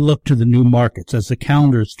us as we look to the new markets as the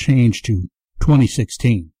calendars change to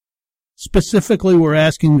 2016. Specifically, we're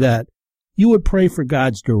asking that you would pray for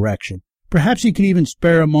God's direction. Perhaps you could even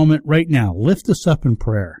spare a moment right now. Lift us up in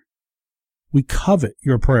prayer. We covet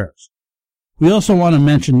your prayers. We also want to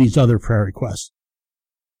mention these other prayer requests.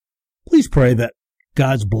 Please pray that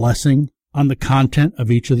God's blessing on the content of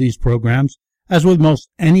each of these programs. As with most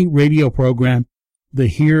any radio program, the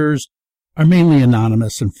hearers are mainly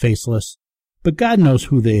anonymous and faceless, but God knows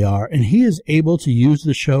who they are, and He is able to use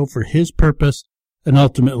the show for His purpose and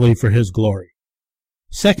ultimately for His glory.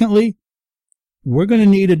 Secondly, we're going to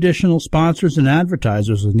need additional sponsors and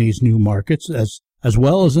advertisers in these new markets as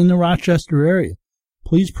well as in the Rochester area.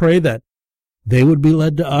 Please pray that they would be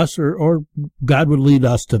led to us or God would lead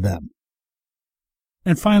us to them.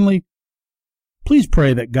 And finally, please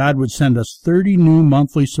pray that God would send us 30 new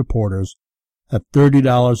monthly supporters at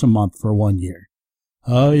 $30 a month for 1 year.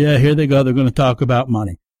 Oh yeah, here they go. They're going to talk about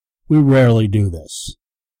money. We rarely do this,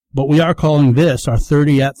 but we are calling this our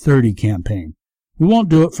 30 at 30 campaign. We won't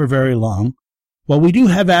do it for very long. While we do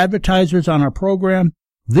have advertisers on our program,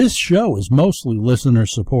 this show is mostly listener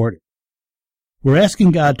supported. We're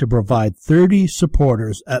asking God to provide 30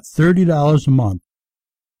 supporters at $30 a month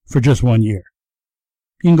for just 1 year.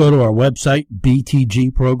 You can go to our website,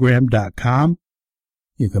 btgprogram.com.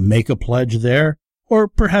 You can make a pledge there, or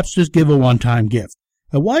perhaps just give a one-time gift.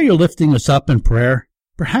 And while you're lifting us up in prayer,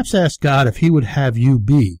 perhaps ask God if He would have you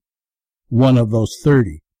be one of those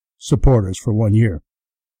 30 supporters for 1 year.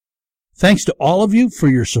 Thanks to all of you for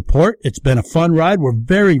your support. It's been a fun ride. We're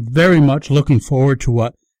very, very much looking forward to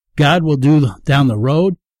what God will do down the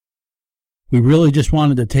road. We really just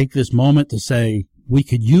wanted to take this moment to say we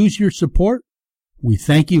could use your support. We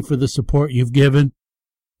thank you for the support you've given,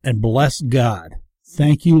 and bless God.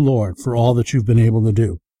 Thank you, Lord, for all that you've been able to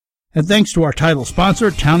do. And thanks to our title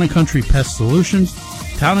sponsor, Town & Country Pest Solutions,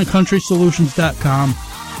 townandcountrysolutions.com,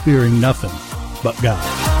 fearing nothing but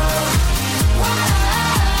God.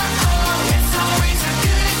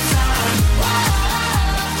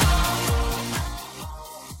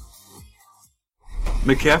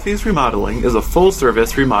 McAfee's Remodeling is a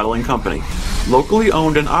full-service remodeling company, locally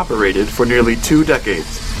owned and operated for nearly 2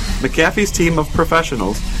 decades. McAfee's team of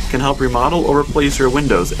professionals can help remodel or replace your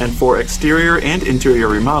windows, and for exterior and interior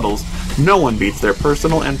remodels, no one beats their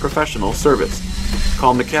personal and professional service.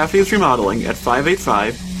 Call McAfee's Remodeling at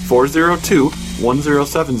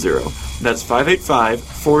 585-402-1070. That's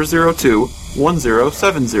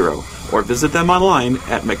 585-402-1070. Or visit them online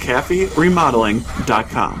at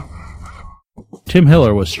McAfeeRemodeling.com. Tim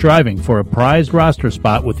Hiller was striving for a prized roster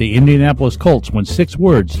spot with the Indianapolis Colts when 6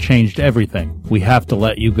 words changed everything. We have to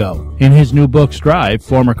let you go. In his new book, Strive,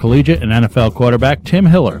 former collegiate and NFL quarterback Tim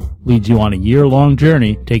Hiller leads you on a year-long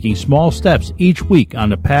journey, taking small steps each week on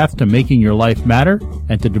the path to making your life matter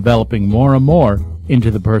and to developing more and more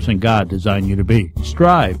into the person God designed you to be.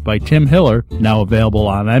 Strive by Tim Hiller, now available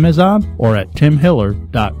on Amazon or at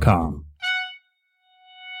timhiller.com.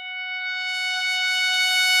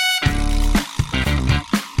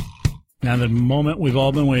 Now the moment we've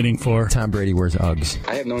all been waiting for. Tom Brady wears Uggs.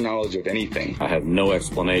 I have no knowledge of anything. I have no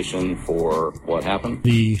explanation for what happened.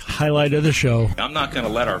 The highlight of the show. I'm not going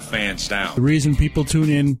to let our fans down. The reason people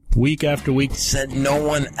tune in week after week. Said no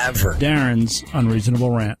one ever. Darren's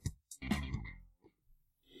Unreasonable Rant.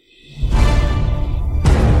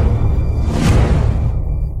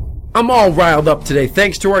 I'm all riled up today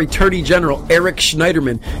thanks to our Attorney General, Eric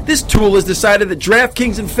Schneiderman. This tool has decided that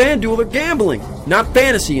DraftKings and FanDuel are gambling, not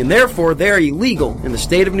fantasy, and therefore they are illegal in the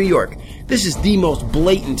state of New York. This is the most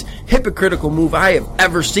blatant, hypocritical move I have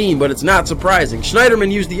ever seen, but it's not surprising. Schneiderman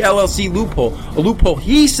used the LLC loophole, a loophole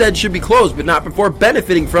he said should be closed, but not before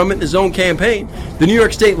benefiting from it in his own campaign. The New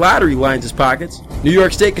York State Lottery lines his pockets. New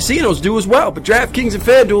York State casinos do as well, but DraftKings and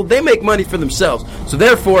FanDuel, they make money for themselves, so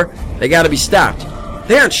therefore, they gotta be stopped.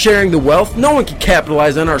 They aren't sharing the wealth. No one can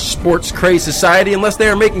capitalize on our sports-crazed society unless they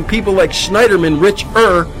are making people like Schneiderman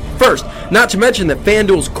richer first. Not to mention that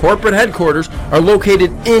FanDuel's corporate headquarters are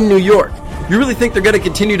located in New York. You really think they're going to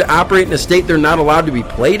continue to operate in a state they're not allowed to be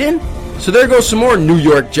played in? So there goes some more New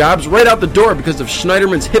York jobs right out the door because of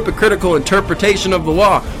Schneiderman's hypocritical interpretation of the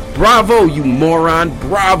law. Bravo, you moron.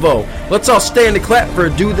 Bravo. Let's all stand and clap for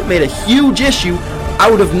a dude that made a huge issue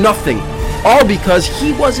out of nothing. All because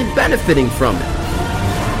he wasn't benefiting from it.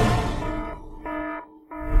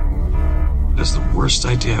 That's the worst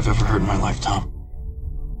idea I've ever heard in my life, Tom.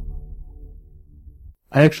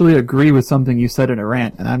 I actually agree with something you said in a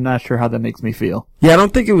rant, and I'm not sure how that makes me feel. Yeah, I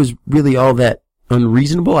don't think it was really all that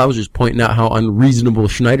unreasonable. I was just pointing out how unreasonable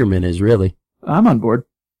Schneiderman is, really. I'm on board.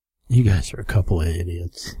 You guys are a couple of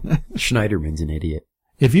idiots. Schneiderman's an idiot.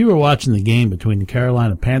 If you were watching the game between the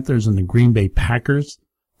Carolina Panthers and the Green Bay Packers,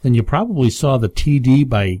 then you probably saw the TD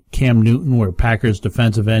by Cam Newton where Packers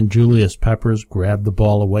defensive end Julius Peppers grabbed the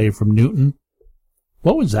ball away from Newton.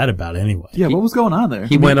 What was that about anyway? Yeah, what was going on there?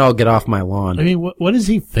 He went, "I'll get off my lawn." I mean, what is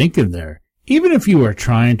he thinking there? Even if you are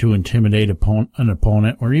trying to intimidate an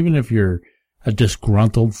opponent, or even if you're a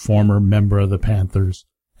disgruntled former member of the Panthers,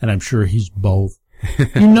 and I'm sure he's both,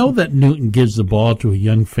 you know that Newton gives the ball to a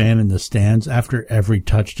young fan in the stands after every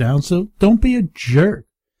touchdown, so don't be a jerk.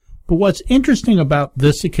 But what's interesting about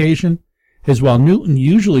this occasion is while Newton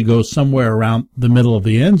usually goes somewhere around the middle of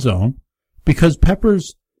the end zone, because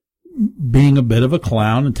Peppers being a bit of a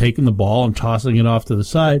clown and taking the ball and tossing it off to the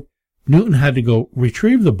side, Newton had to go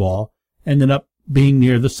retrieve the ball, ended up being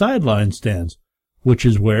near the sideline stands, which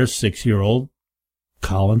is where 6-year-old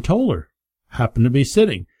Colin Toller happened to be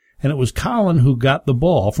sitting. And it was Colin who got the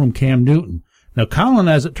ball from Cam Newton. Now, Colin,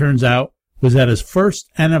 as it turns out, was at his first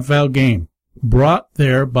NFL game, brought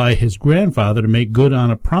there by his grandfather to make good on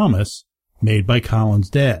a promise made by Colin's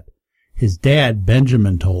dad. His dad,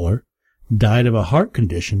 Benjamin Toller, died of a heart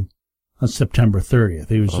condition on September 30th.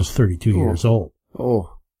 He was just 32 years old.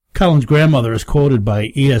 Colin's grandmother is quoted by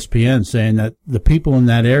ESPN saying that the people in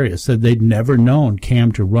that area said they'd never known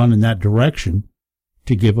Cam to run in that direction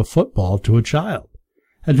to give a football to a child.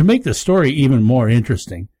 And to make the story even more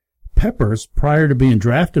interesting, Peppers, prior to being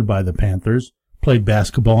drafted by the Panthers, played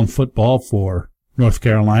basketball and football for North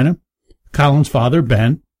Carolina. Colin's father,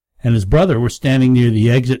 Ben, and his brother were standing near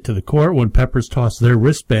the exit to the court when Peppers tossed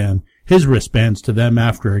his wristbands to them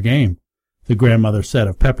after a game. The grandmother said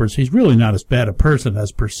of Peppers, he's really not as bad a person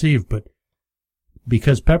as perceived, but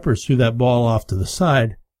because Peppers threw that ball off to the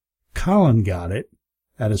side, Colin got it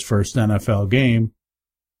at his first NFL game,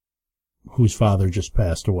 whose father just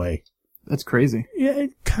passed away. That's crazy. Yeah, it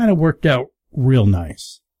kind of worked out real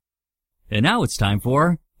nice. And now it's time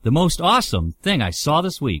for the most awesome thing I saw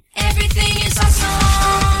this week. Everything is awesome.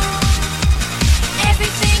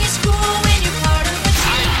 Everything is cool when you're part of the team.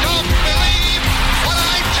 I don't believe what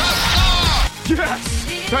I just saw. Yes,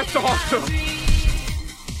 that's awesome.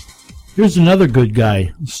 Here's another good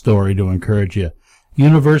guy story to encourage you.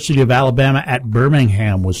 University of Alabama at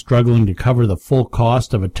Birmingham was struggling to cover the full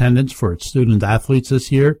cost of attendance for its student athletes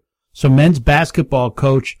this year. So men's basketball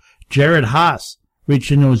coach Jared Haas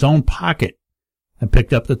reached into his own pocket and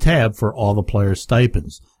picked up the tab for all the players'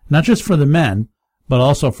 stipends. Not just for the men, but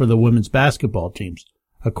also for the women's basketball teams.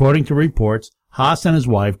 According to reports, Haas and his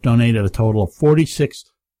wife donated a total of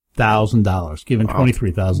 $46,000, giving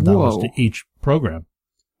 $23,000 to each program.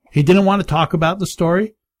 He didn't want to talk about the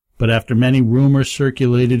story, but after many rumors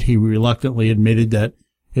circulated, he reluctantly admitted that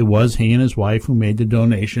it was he and his wife who made the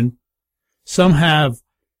donation. Some have,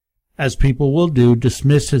 as people will do,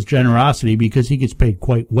 dismissed his generosity because he gets paid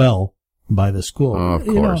quite well by the school. Of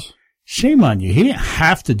course. Shame on you. He didn't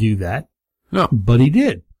have to do that. No. But he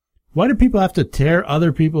did. Why do people have to tear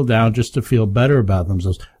other people down just to feel better about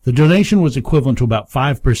themselves? The donation was equivalent to about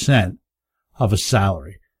 5% of a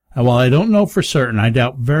salary. And while I don't know for certain, I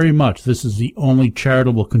doubt very much this is the only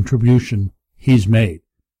charitable contribution he's made.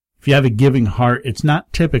 If you have a giving heart, it's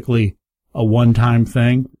not typically a one-time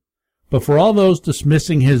thing. But for all those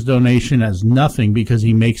dismissing his donation as nothing because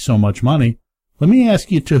he makes so much money, let me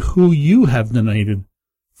ask you to who you have donated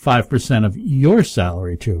 5% of your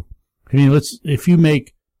salary to. I mean, let's just say you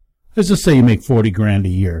make $40,000 a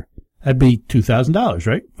year. That'd be $2,000,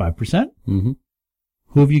 right? 5%? Mm-hmm.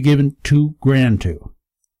 Who have you given $2,000 to?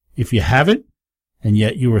 If you haven't, and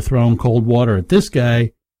yet you were throwing cold water at this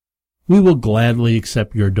guy, we will gladly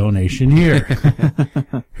accept your donation here.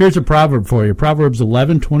 Here's a proverb for you. Proverbs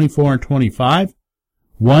 11:24 and 25.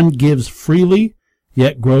 One gives freely,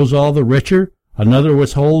 yet grows all the richer. Another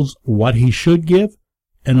withholds what he should give,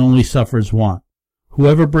 and only suffers want.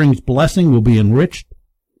 Whoever brings blessing will be enriched,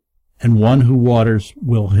 and one who waters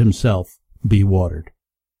will himself be watered.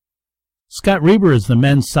 Scott Reber is the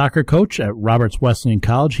men's soccer coach at Roberts Wesleyan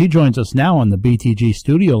College. He joins us now on the BTG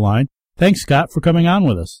studio line. Thanks, Scott, for coming on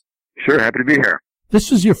with us. Sure, happy to be here. This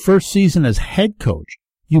was your first season as head coach.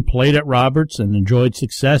 You played at Roberts and enjoyed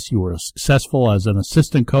success. You were successful as an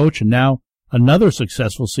assistant coach, and now another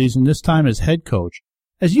successful season, this time as head coach.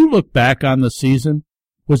 As you look back on the season,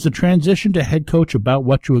 was the transition to head coach about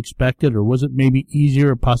what you expected, or was it maybe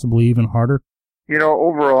easier or possibly even harder? You know,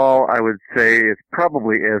 overall, I would say it's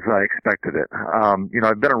probably as I expected it.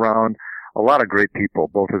 I've been around a lot of great people,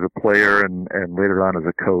 both as a player and later on as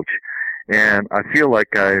a coach. And I feel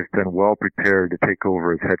like I've been well prepared to take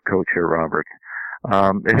over as head coach here at Roberts.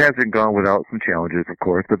 It hasn't gone without some challenges, of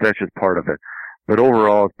course, but that's just part of it. But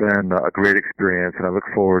overall, it's been a great experience, and I look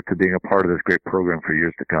forward to being a part of this great program for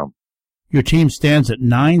years to come. Your team stands at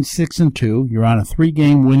 9-6-2. You're on a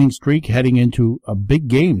 3-game winning streak heading into a big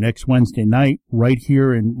game next Wednesday night right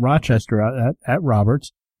here in Rochester at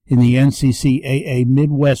Roberts in the NCCAA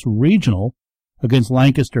Midwest Regional against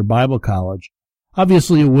Lancaster Bible College.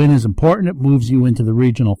 Obviously, a win is important. It moves you into the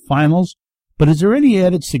regional finals. But is there any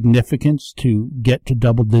added significance to get to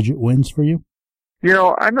double-digit wins for you? You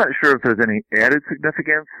know, I'm not sure if there's any added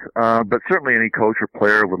significance, but certainly any coach or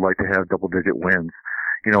player would like to have double-digit wins.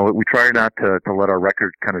 You know, we try not to let our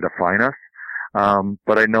record kind of define us.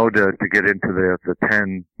 But I know to get into the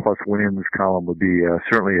 10-plus wins column would be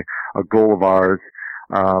certainly a goal of ours.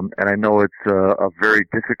 And I know it's a very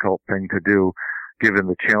difficult thing to do given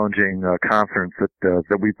the challenging conference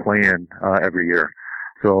that we play in every year.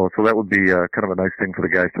 So that would be kind of a nice thing for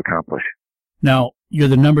the guys to accomplish. Now, you're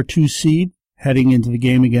the number 2 seed heading into the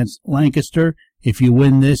game against Lancaster. If you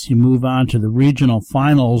win this, you move on to the regional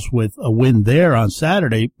finals with a win there on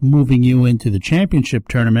Saturday, moving you into the championship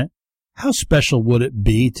tournament. How special would it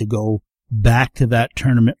be to go back to that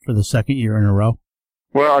tournament for the second year in a row?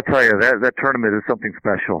 Well, I'll tell you, that tournament is something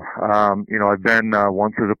special. I've been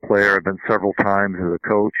once as a player, I've been several times as a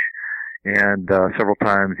coach, and several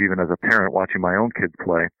times even as a parent watching my own kids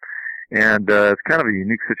play. And it's kind of a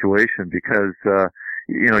unique situation because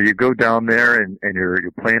you go down there and you're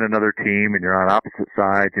playing another team and you're on opposite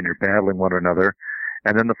sides and you're battling one another.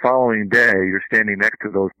 And then the following day, you're standing next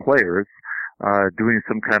to those players, doing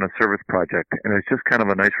some kind of service project. And it's just kind of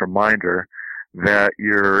a nice reminder that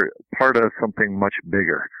you're part of something much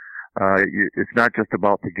bigger. It's not just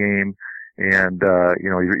about the game, and,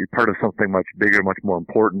 you're part of something much bigger, much more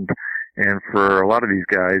important. And for a lot of these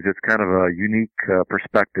guys, it's kind of a unique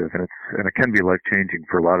perspective, and it can be life-changing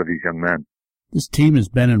for a lot of these young men. This team has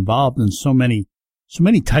been involved in so many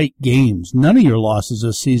tight games. None of your losses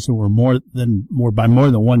this season were by more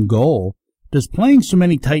than one goal. Does playing so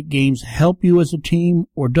many tight games help you as a team,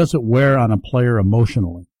 or does it wear on a player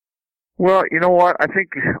emotionally? Well, you know what? I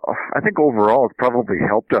think overall it's probably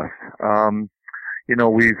helped us.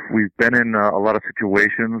 We've been in a lot of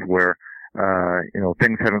situations where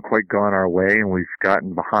things haven't quite gone our way, and we've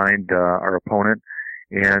gotten behind our opponent.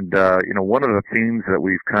 And one of the themes that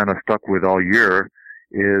we've kind of stuck with all year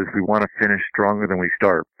is we want to finish stronger than we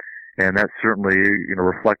start. And that's certainly,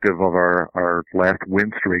 reflective of our last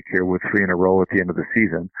win streak here with 3 in a row at the end of the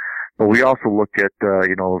season. But we also look at,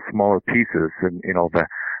 smaller pieces and,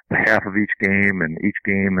 the half of each game and each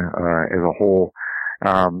game, as a whole.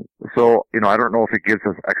 I don't know if it gives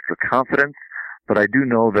us extra confidence, but I do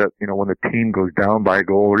know that, when the team goes down by a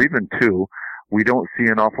goal or even 2, we don't see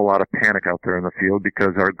an awful lot of panic out there in the field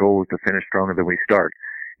because our goal is to finish stronger than we start.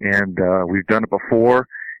 And, we've done it before,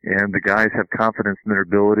 and the guys have confidence in their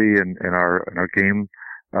ability and our game,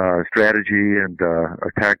 strategy and,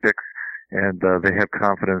 our tactics. And, they have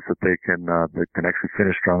confidence that they can actually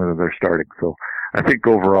finish stronger than they're starting. So I think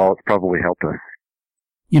overall it's probably helped us.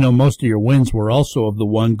 most of your wins were also of the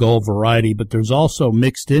 1-goal variety, but there's also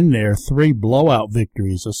mixed in there 3 blowout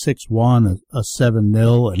victories, a 6-1, a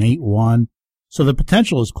 7-0, an 8-1. So the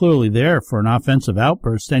potential is clearly there for an offensive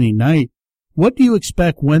outburst any night. What do you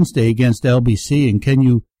expect Wednesday against LBC, and can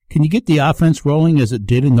you get the offense rolling as it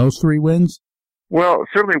did in those 3 wins? Well,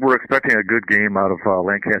 certainly we're expecting a good game out of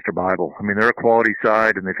Lancaster Bible. I mean, they're a quality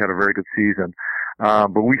side, and they've had a very good season.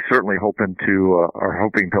 But we certainly are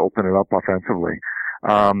hoping to open it up offensively.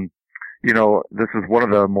 This is one of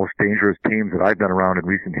the most dangerous teams that I've been around in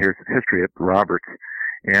recent history at Roberts.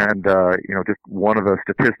 And, just one of the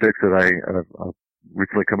statistics that I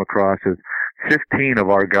recently come across is 15 of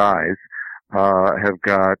our guys have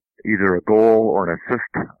got either a goal or an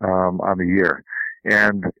assist on the year.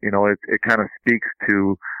 And, it kind of speaks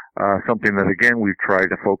to something that, again, we've tried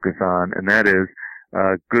to focus on, and that is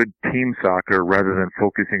good team soccer rather than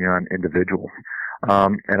focusing on individuals.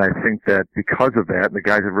 And I think that because of that, the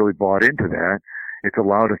guys have really bought into that. It's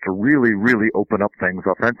allowed us to really, really open up things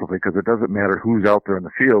offensively, because it doesn't matter who's out there in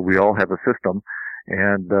the field. We all have a system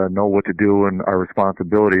and know what to do and our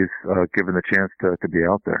responsibilities given the chance to be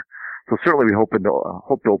out there. So certainly we hope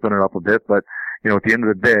to open it up a bit, but at the end of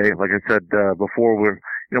the day, like I said before,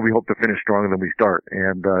 we hope to finish stronger than we start.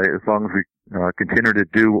 And as long as we continue to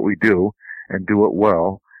do what we do and do it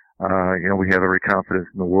well, we have every confidence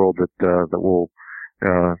in the world that we'll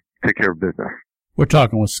take care of business. We're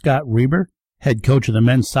talking with Scott Reber, head coach of the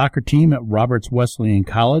men's soccer team at Roberts Wesleyan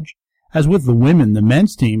College. As with the women, the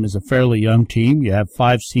men's team is a fairly young team. You have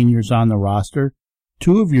 5 seniors on the roster.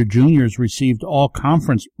 2 of your juniors received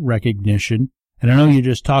all-conference recognition. And I know you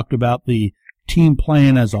just talked about the team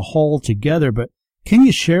playing as a whole together, but can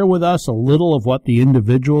you share with us a little of what the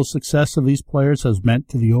individual success of these players has meant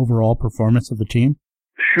to the overall performance of the team?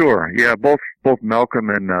 Sure. Yeah, both Malcolm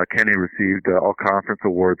and Kenny received all-conference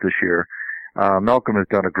awards this year. Malcolm has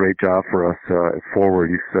done a great job for us as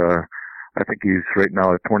forward. I think he's right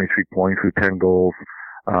now at 23 points with 10 goals,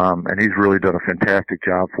 and he's really done a fantastic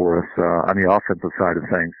job for us on the offensive side of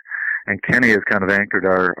things. And Kenny has kind of anchored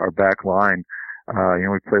our back line.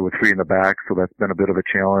 We play with 3 in the back, so that's been a bit of a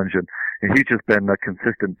challenge, and he's just been a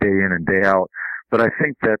consistent day in and day out. But I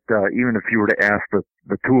think that even if you were to ask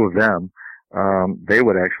the 2 of them, they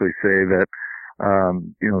would actually say that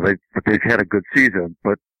they've had a good season,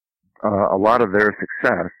 but a lot of their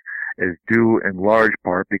success is due in large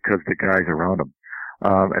part because the guys around them.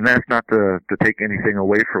 And that's not to take anything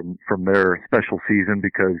away from their special season,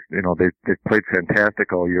 because they've played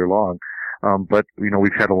fantastic all year long. But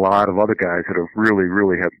we've had a lot of other guys that have really,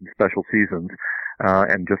 really had some special seasons,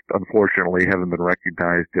 and just unfortunately haven't been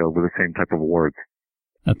recognized with the same type of awards.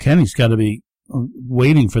 Now, Kenny's got to be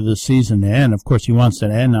waiting for this season to end. Of course, he wants to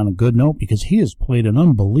end on a good note, because he has played an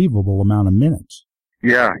unbelievable amount of minutes.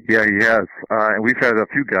 Yeah, he has. And we've had a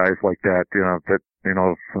few guys like that,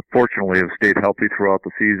 fortunately have stayed healthy throughout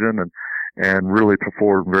the season and really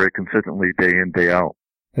performed very consistently day in, day out.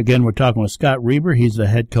 Again, we're talking with Scott Reber. He's the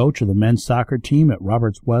head coach of the men's soccer team at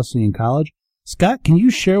Roberts Wesleyan College. Scott, can you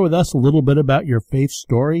share with us a little bit about your faith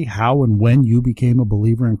story, how and when you became a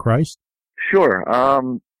believer in Christ? Sure.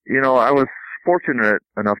 I was fortunate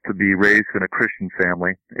enough to be raised in a Christian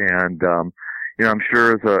family, and I'm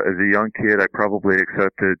sure as a young kid I probably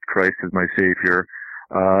accepted Christ as my Savior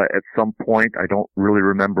at some point. I don't really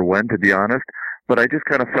remember when, to be honest, but I just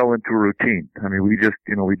kind of fell into a routine. I mean, we just,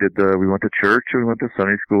 we went to church, and we went to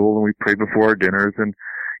Sunday school, and we prayed before our dinners, and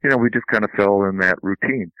we just kind of fell in that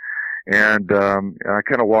routine. And I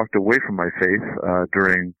kind of walked away from my faith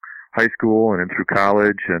during high school and through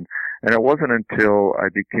college, and it wasn't until I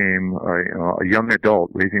became a young adult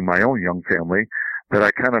raising my own young family that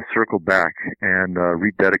I kind of circled back and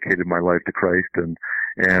rededicated my life to Christ and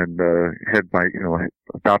had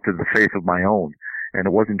adopted the faith of my own. And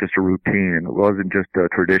it wasn't just a routine, and it wasn't just a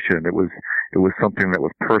tradition. It was something that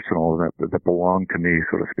was personal, that belonged to me,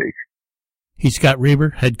 so to speak. He's Scott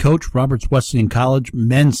Reber, head coach, Roberts Wesleyan College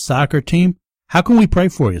men's soccer team. How can we pray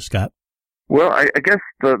for you, Scott? Well, I guess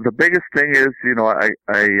the biggest thing is,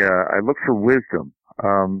 I look for wisdom,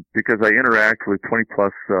 because I interact with 20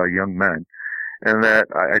 plus young men, and that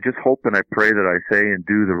I just hope and I pray that I say and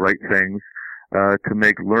do the right things to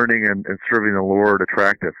make learning and serving the Lord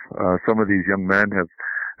attractive. Some of these young men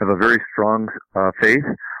have a very strong faith,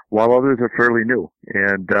 while others are fairly new.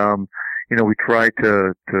 And we try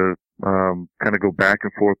to kind of go back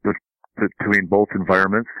and forth between both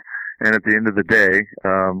environments. And at the end of the day,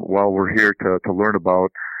 while we're here to learn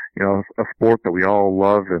about a sport that we all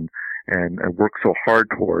love and work so hard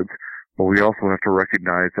towards, but we also have to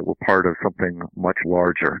recognize that we're part of something much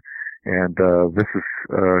larger. And this is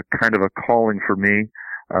kind of a calling for me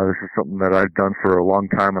This is something that I've done for a long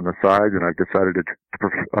time on the side, and I've decided to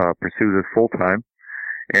pursue this full time.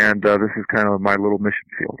 And this is kind of my little mission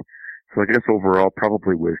field. So I guess overall,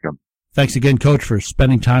 probably wisdom. Thanks again, Coach, for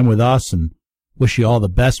spending time with us, and wish you all the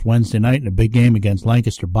best Wednesday night in a big game against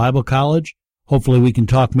Lancaster Bible College. Hopefully we can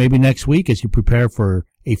talk maybe next week as you prepare for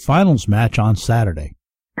a finals match on Saturday.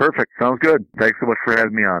 Perfect. Sounds good. Thanks so much for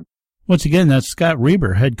having me on. Once again, that's Scott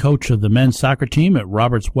Reber, head coach of the men's soccer team at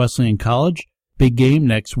Roberts Wesleyan College. Big game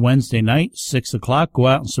next Wednesday night, 6 o'clock. Go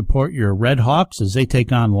out and support your Red Hawks as they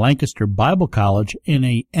take on Lancaster Bible College in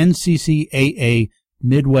a NCCAA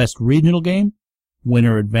Midwest regional game.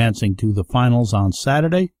 Winner advancing to the finals on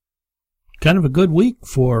Saturday. Kind of a good week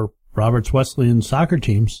for Roberts Wesleyan soccer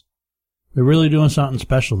teams. They're really doing something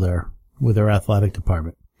special there with their athletic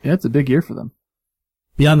department. Yeah, it's a big year for them.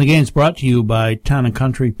 Beyond the Game is brought to you by Town &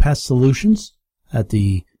 Country Pest Solutions. At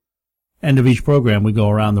the end of each program, we go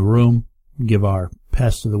around the room and give our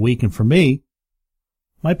pest of the week. And for me,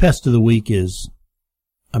 my pest of the week is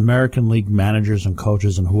American League managers and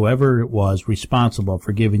coaches and whoever it was responsible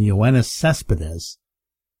for giving Yoenis Cespedes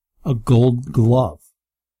a Gold Glove.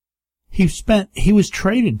 He was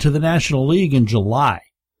traded to the National League in July.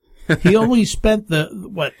 He only spent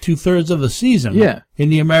 2/3 of the season in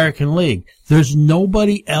the American League. There's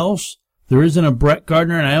nobody else. There isn't a Brett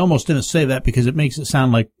Gardner, and I almost didn't say that because it makes it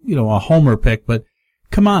sound like, a homer pick, but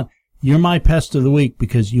come on. You're my pest of the week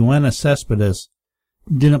because Yoenis Cespedes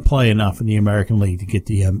didn't play enough in the American League to get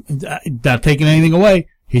the, not taking anything away.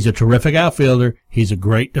 He's a terrific outfielder. He's a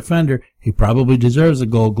great defender. He probably deserves a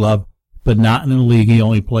Gold Glove, but not in the league. He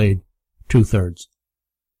only played 2/3.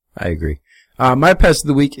 I agree. My pest of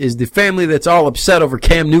the week is the family that's all upset over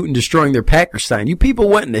Cam Newton destroying their Packers sign. You people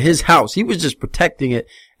went into his house. He was just protecting it.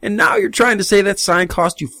 And now you're trying to say that sign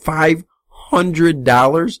cost you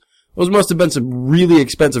 $500? Those must have been some really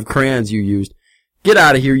expensive crayons you used. Get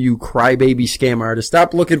out of here, you crybaby scam artist.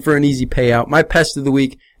 Stop looking for an easy payout. My pest of the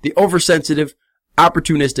week, the oversensitive,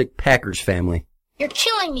 opportunistic Packers family. You're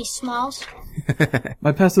killing me, Smalls.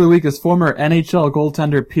 My pest of the week is former NHL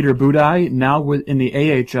goaltender Peter Budaj, now in the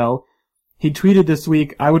AHL. He tweeted this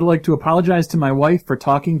week, "I would like to apologize to my wife for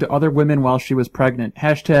talking to other women while she was pregnant.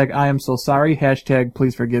 Hashtag I am so sorry. Hashtag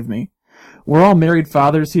please forgive me." We're all married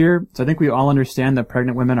fathers here, so I think we all understand that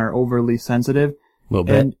pregnant women are overly sensitive. A little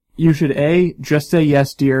bit. And you should A, just say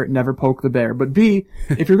yes, dear, never poke the bear. But B,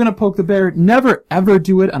 if you're going to poke the bear, never ever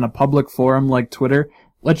do it on a public forum like Twitter.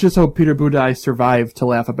 Let's just hope Peter Budaj survived to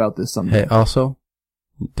laugh about this someday. Hey, also,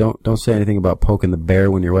 don't say anything about poking the bear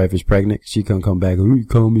when your wife is pregnant. She can come back. Oh, you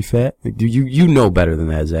calling me fat? Like, you know better than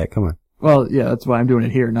that, Zach. Come on. Well, yeah, that's why I'm doing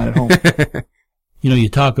it here, not at home. You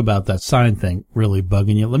talk about that sign thing really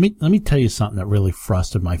bugging you. Let me tell you something that really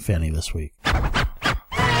frosted my fanny this week.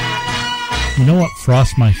 You know what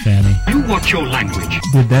frost my fanny? You watch your language.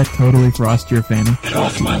 Did that totally frost your fanny? Get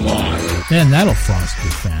off my lawn. Man, that'll frost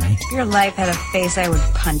your fanny. If your life had a face, I would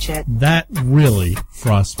punch it. That really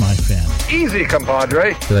frosts my fanny. Easy,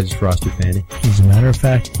 compadre. Did I just frost your fanny? As a matter of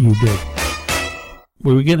fact, you did.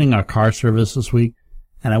 We were getting our car service this week,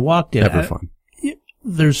 and I walked in. Never fun.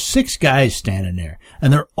 There's 6 guys standing there,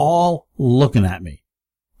 and they're all looking at me.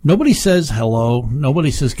 Nobody says hello. Nobody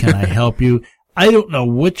says, can I help you? I don't know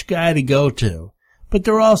which guy to go to, but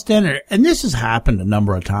they're all standing there. And this has happened a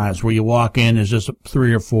number of times where you walk in, there's just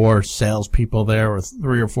 3 or 4 salespeople there, or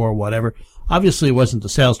 3 or 4 whatever. Obviously, it wasn't the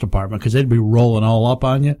sales department because they'd be rolling all up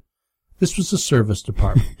on you. This was the service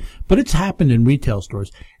department. But it's happened in retail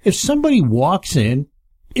stores. If somebody walks in,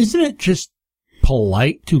 isn't it just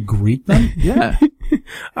polite to greet them? Yeah.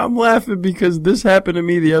 I'm laughing because this happened to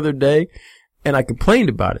me the other day, and I complained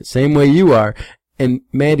about it, same way you are. And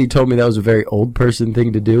Mandy told me that was a very old person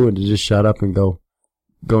thing to do, and to just shut up and go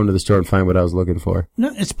into the store and find what I was looking for.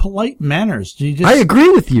 No, it's polite manners. I agree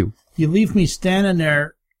with you. You leave me standing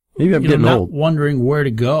there. Maybe I'm getting old. Wondering where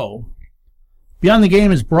to go. Beyond the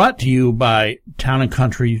Game is brought to you by Town &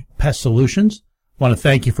 Country Pest Solutions. I want to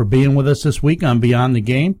thank you for being with us this week on Beyond the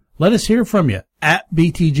Game. Let us hear from you at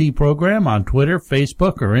BTG Program on Twitter,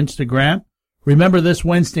 Facebook, or Instagram. Remember this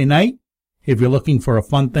Wednesday night, if you're looking for a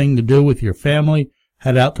fun thing to do with your family,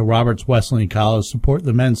 head out to Roberts Wesleyan College. Support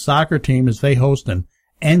the men's soccer team as they host an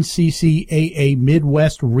NCCAA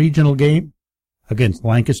Midwest regional game against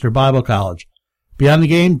Lancaster Bible College. Beyond the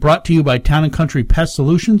Game brought to you by Town & Country Pest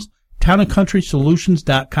Solutions,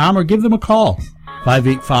 townandcountrysolutions.com, or give them a call,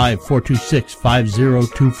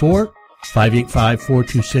 585-426-5024,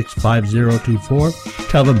 585-426-5024.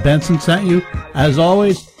 Tell them Benson sent you. As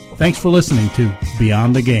always, thanks for listening to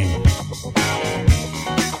Beyond the Game.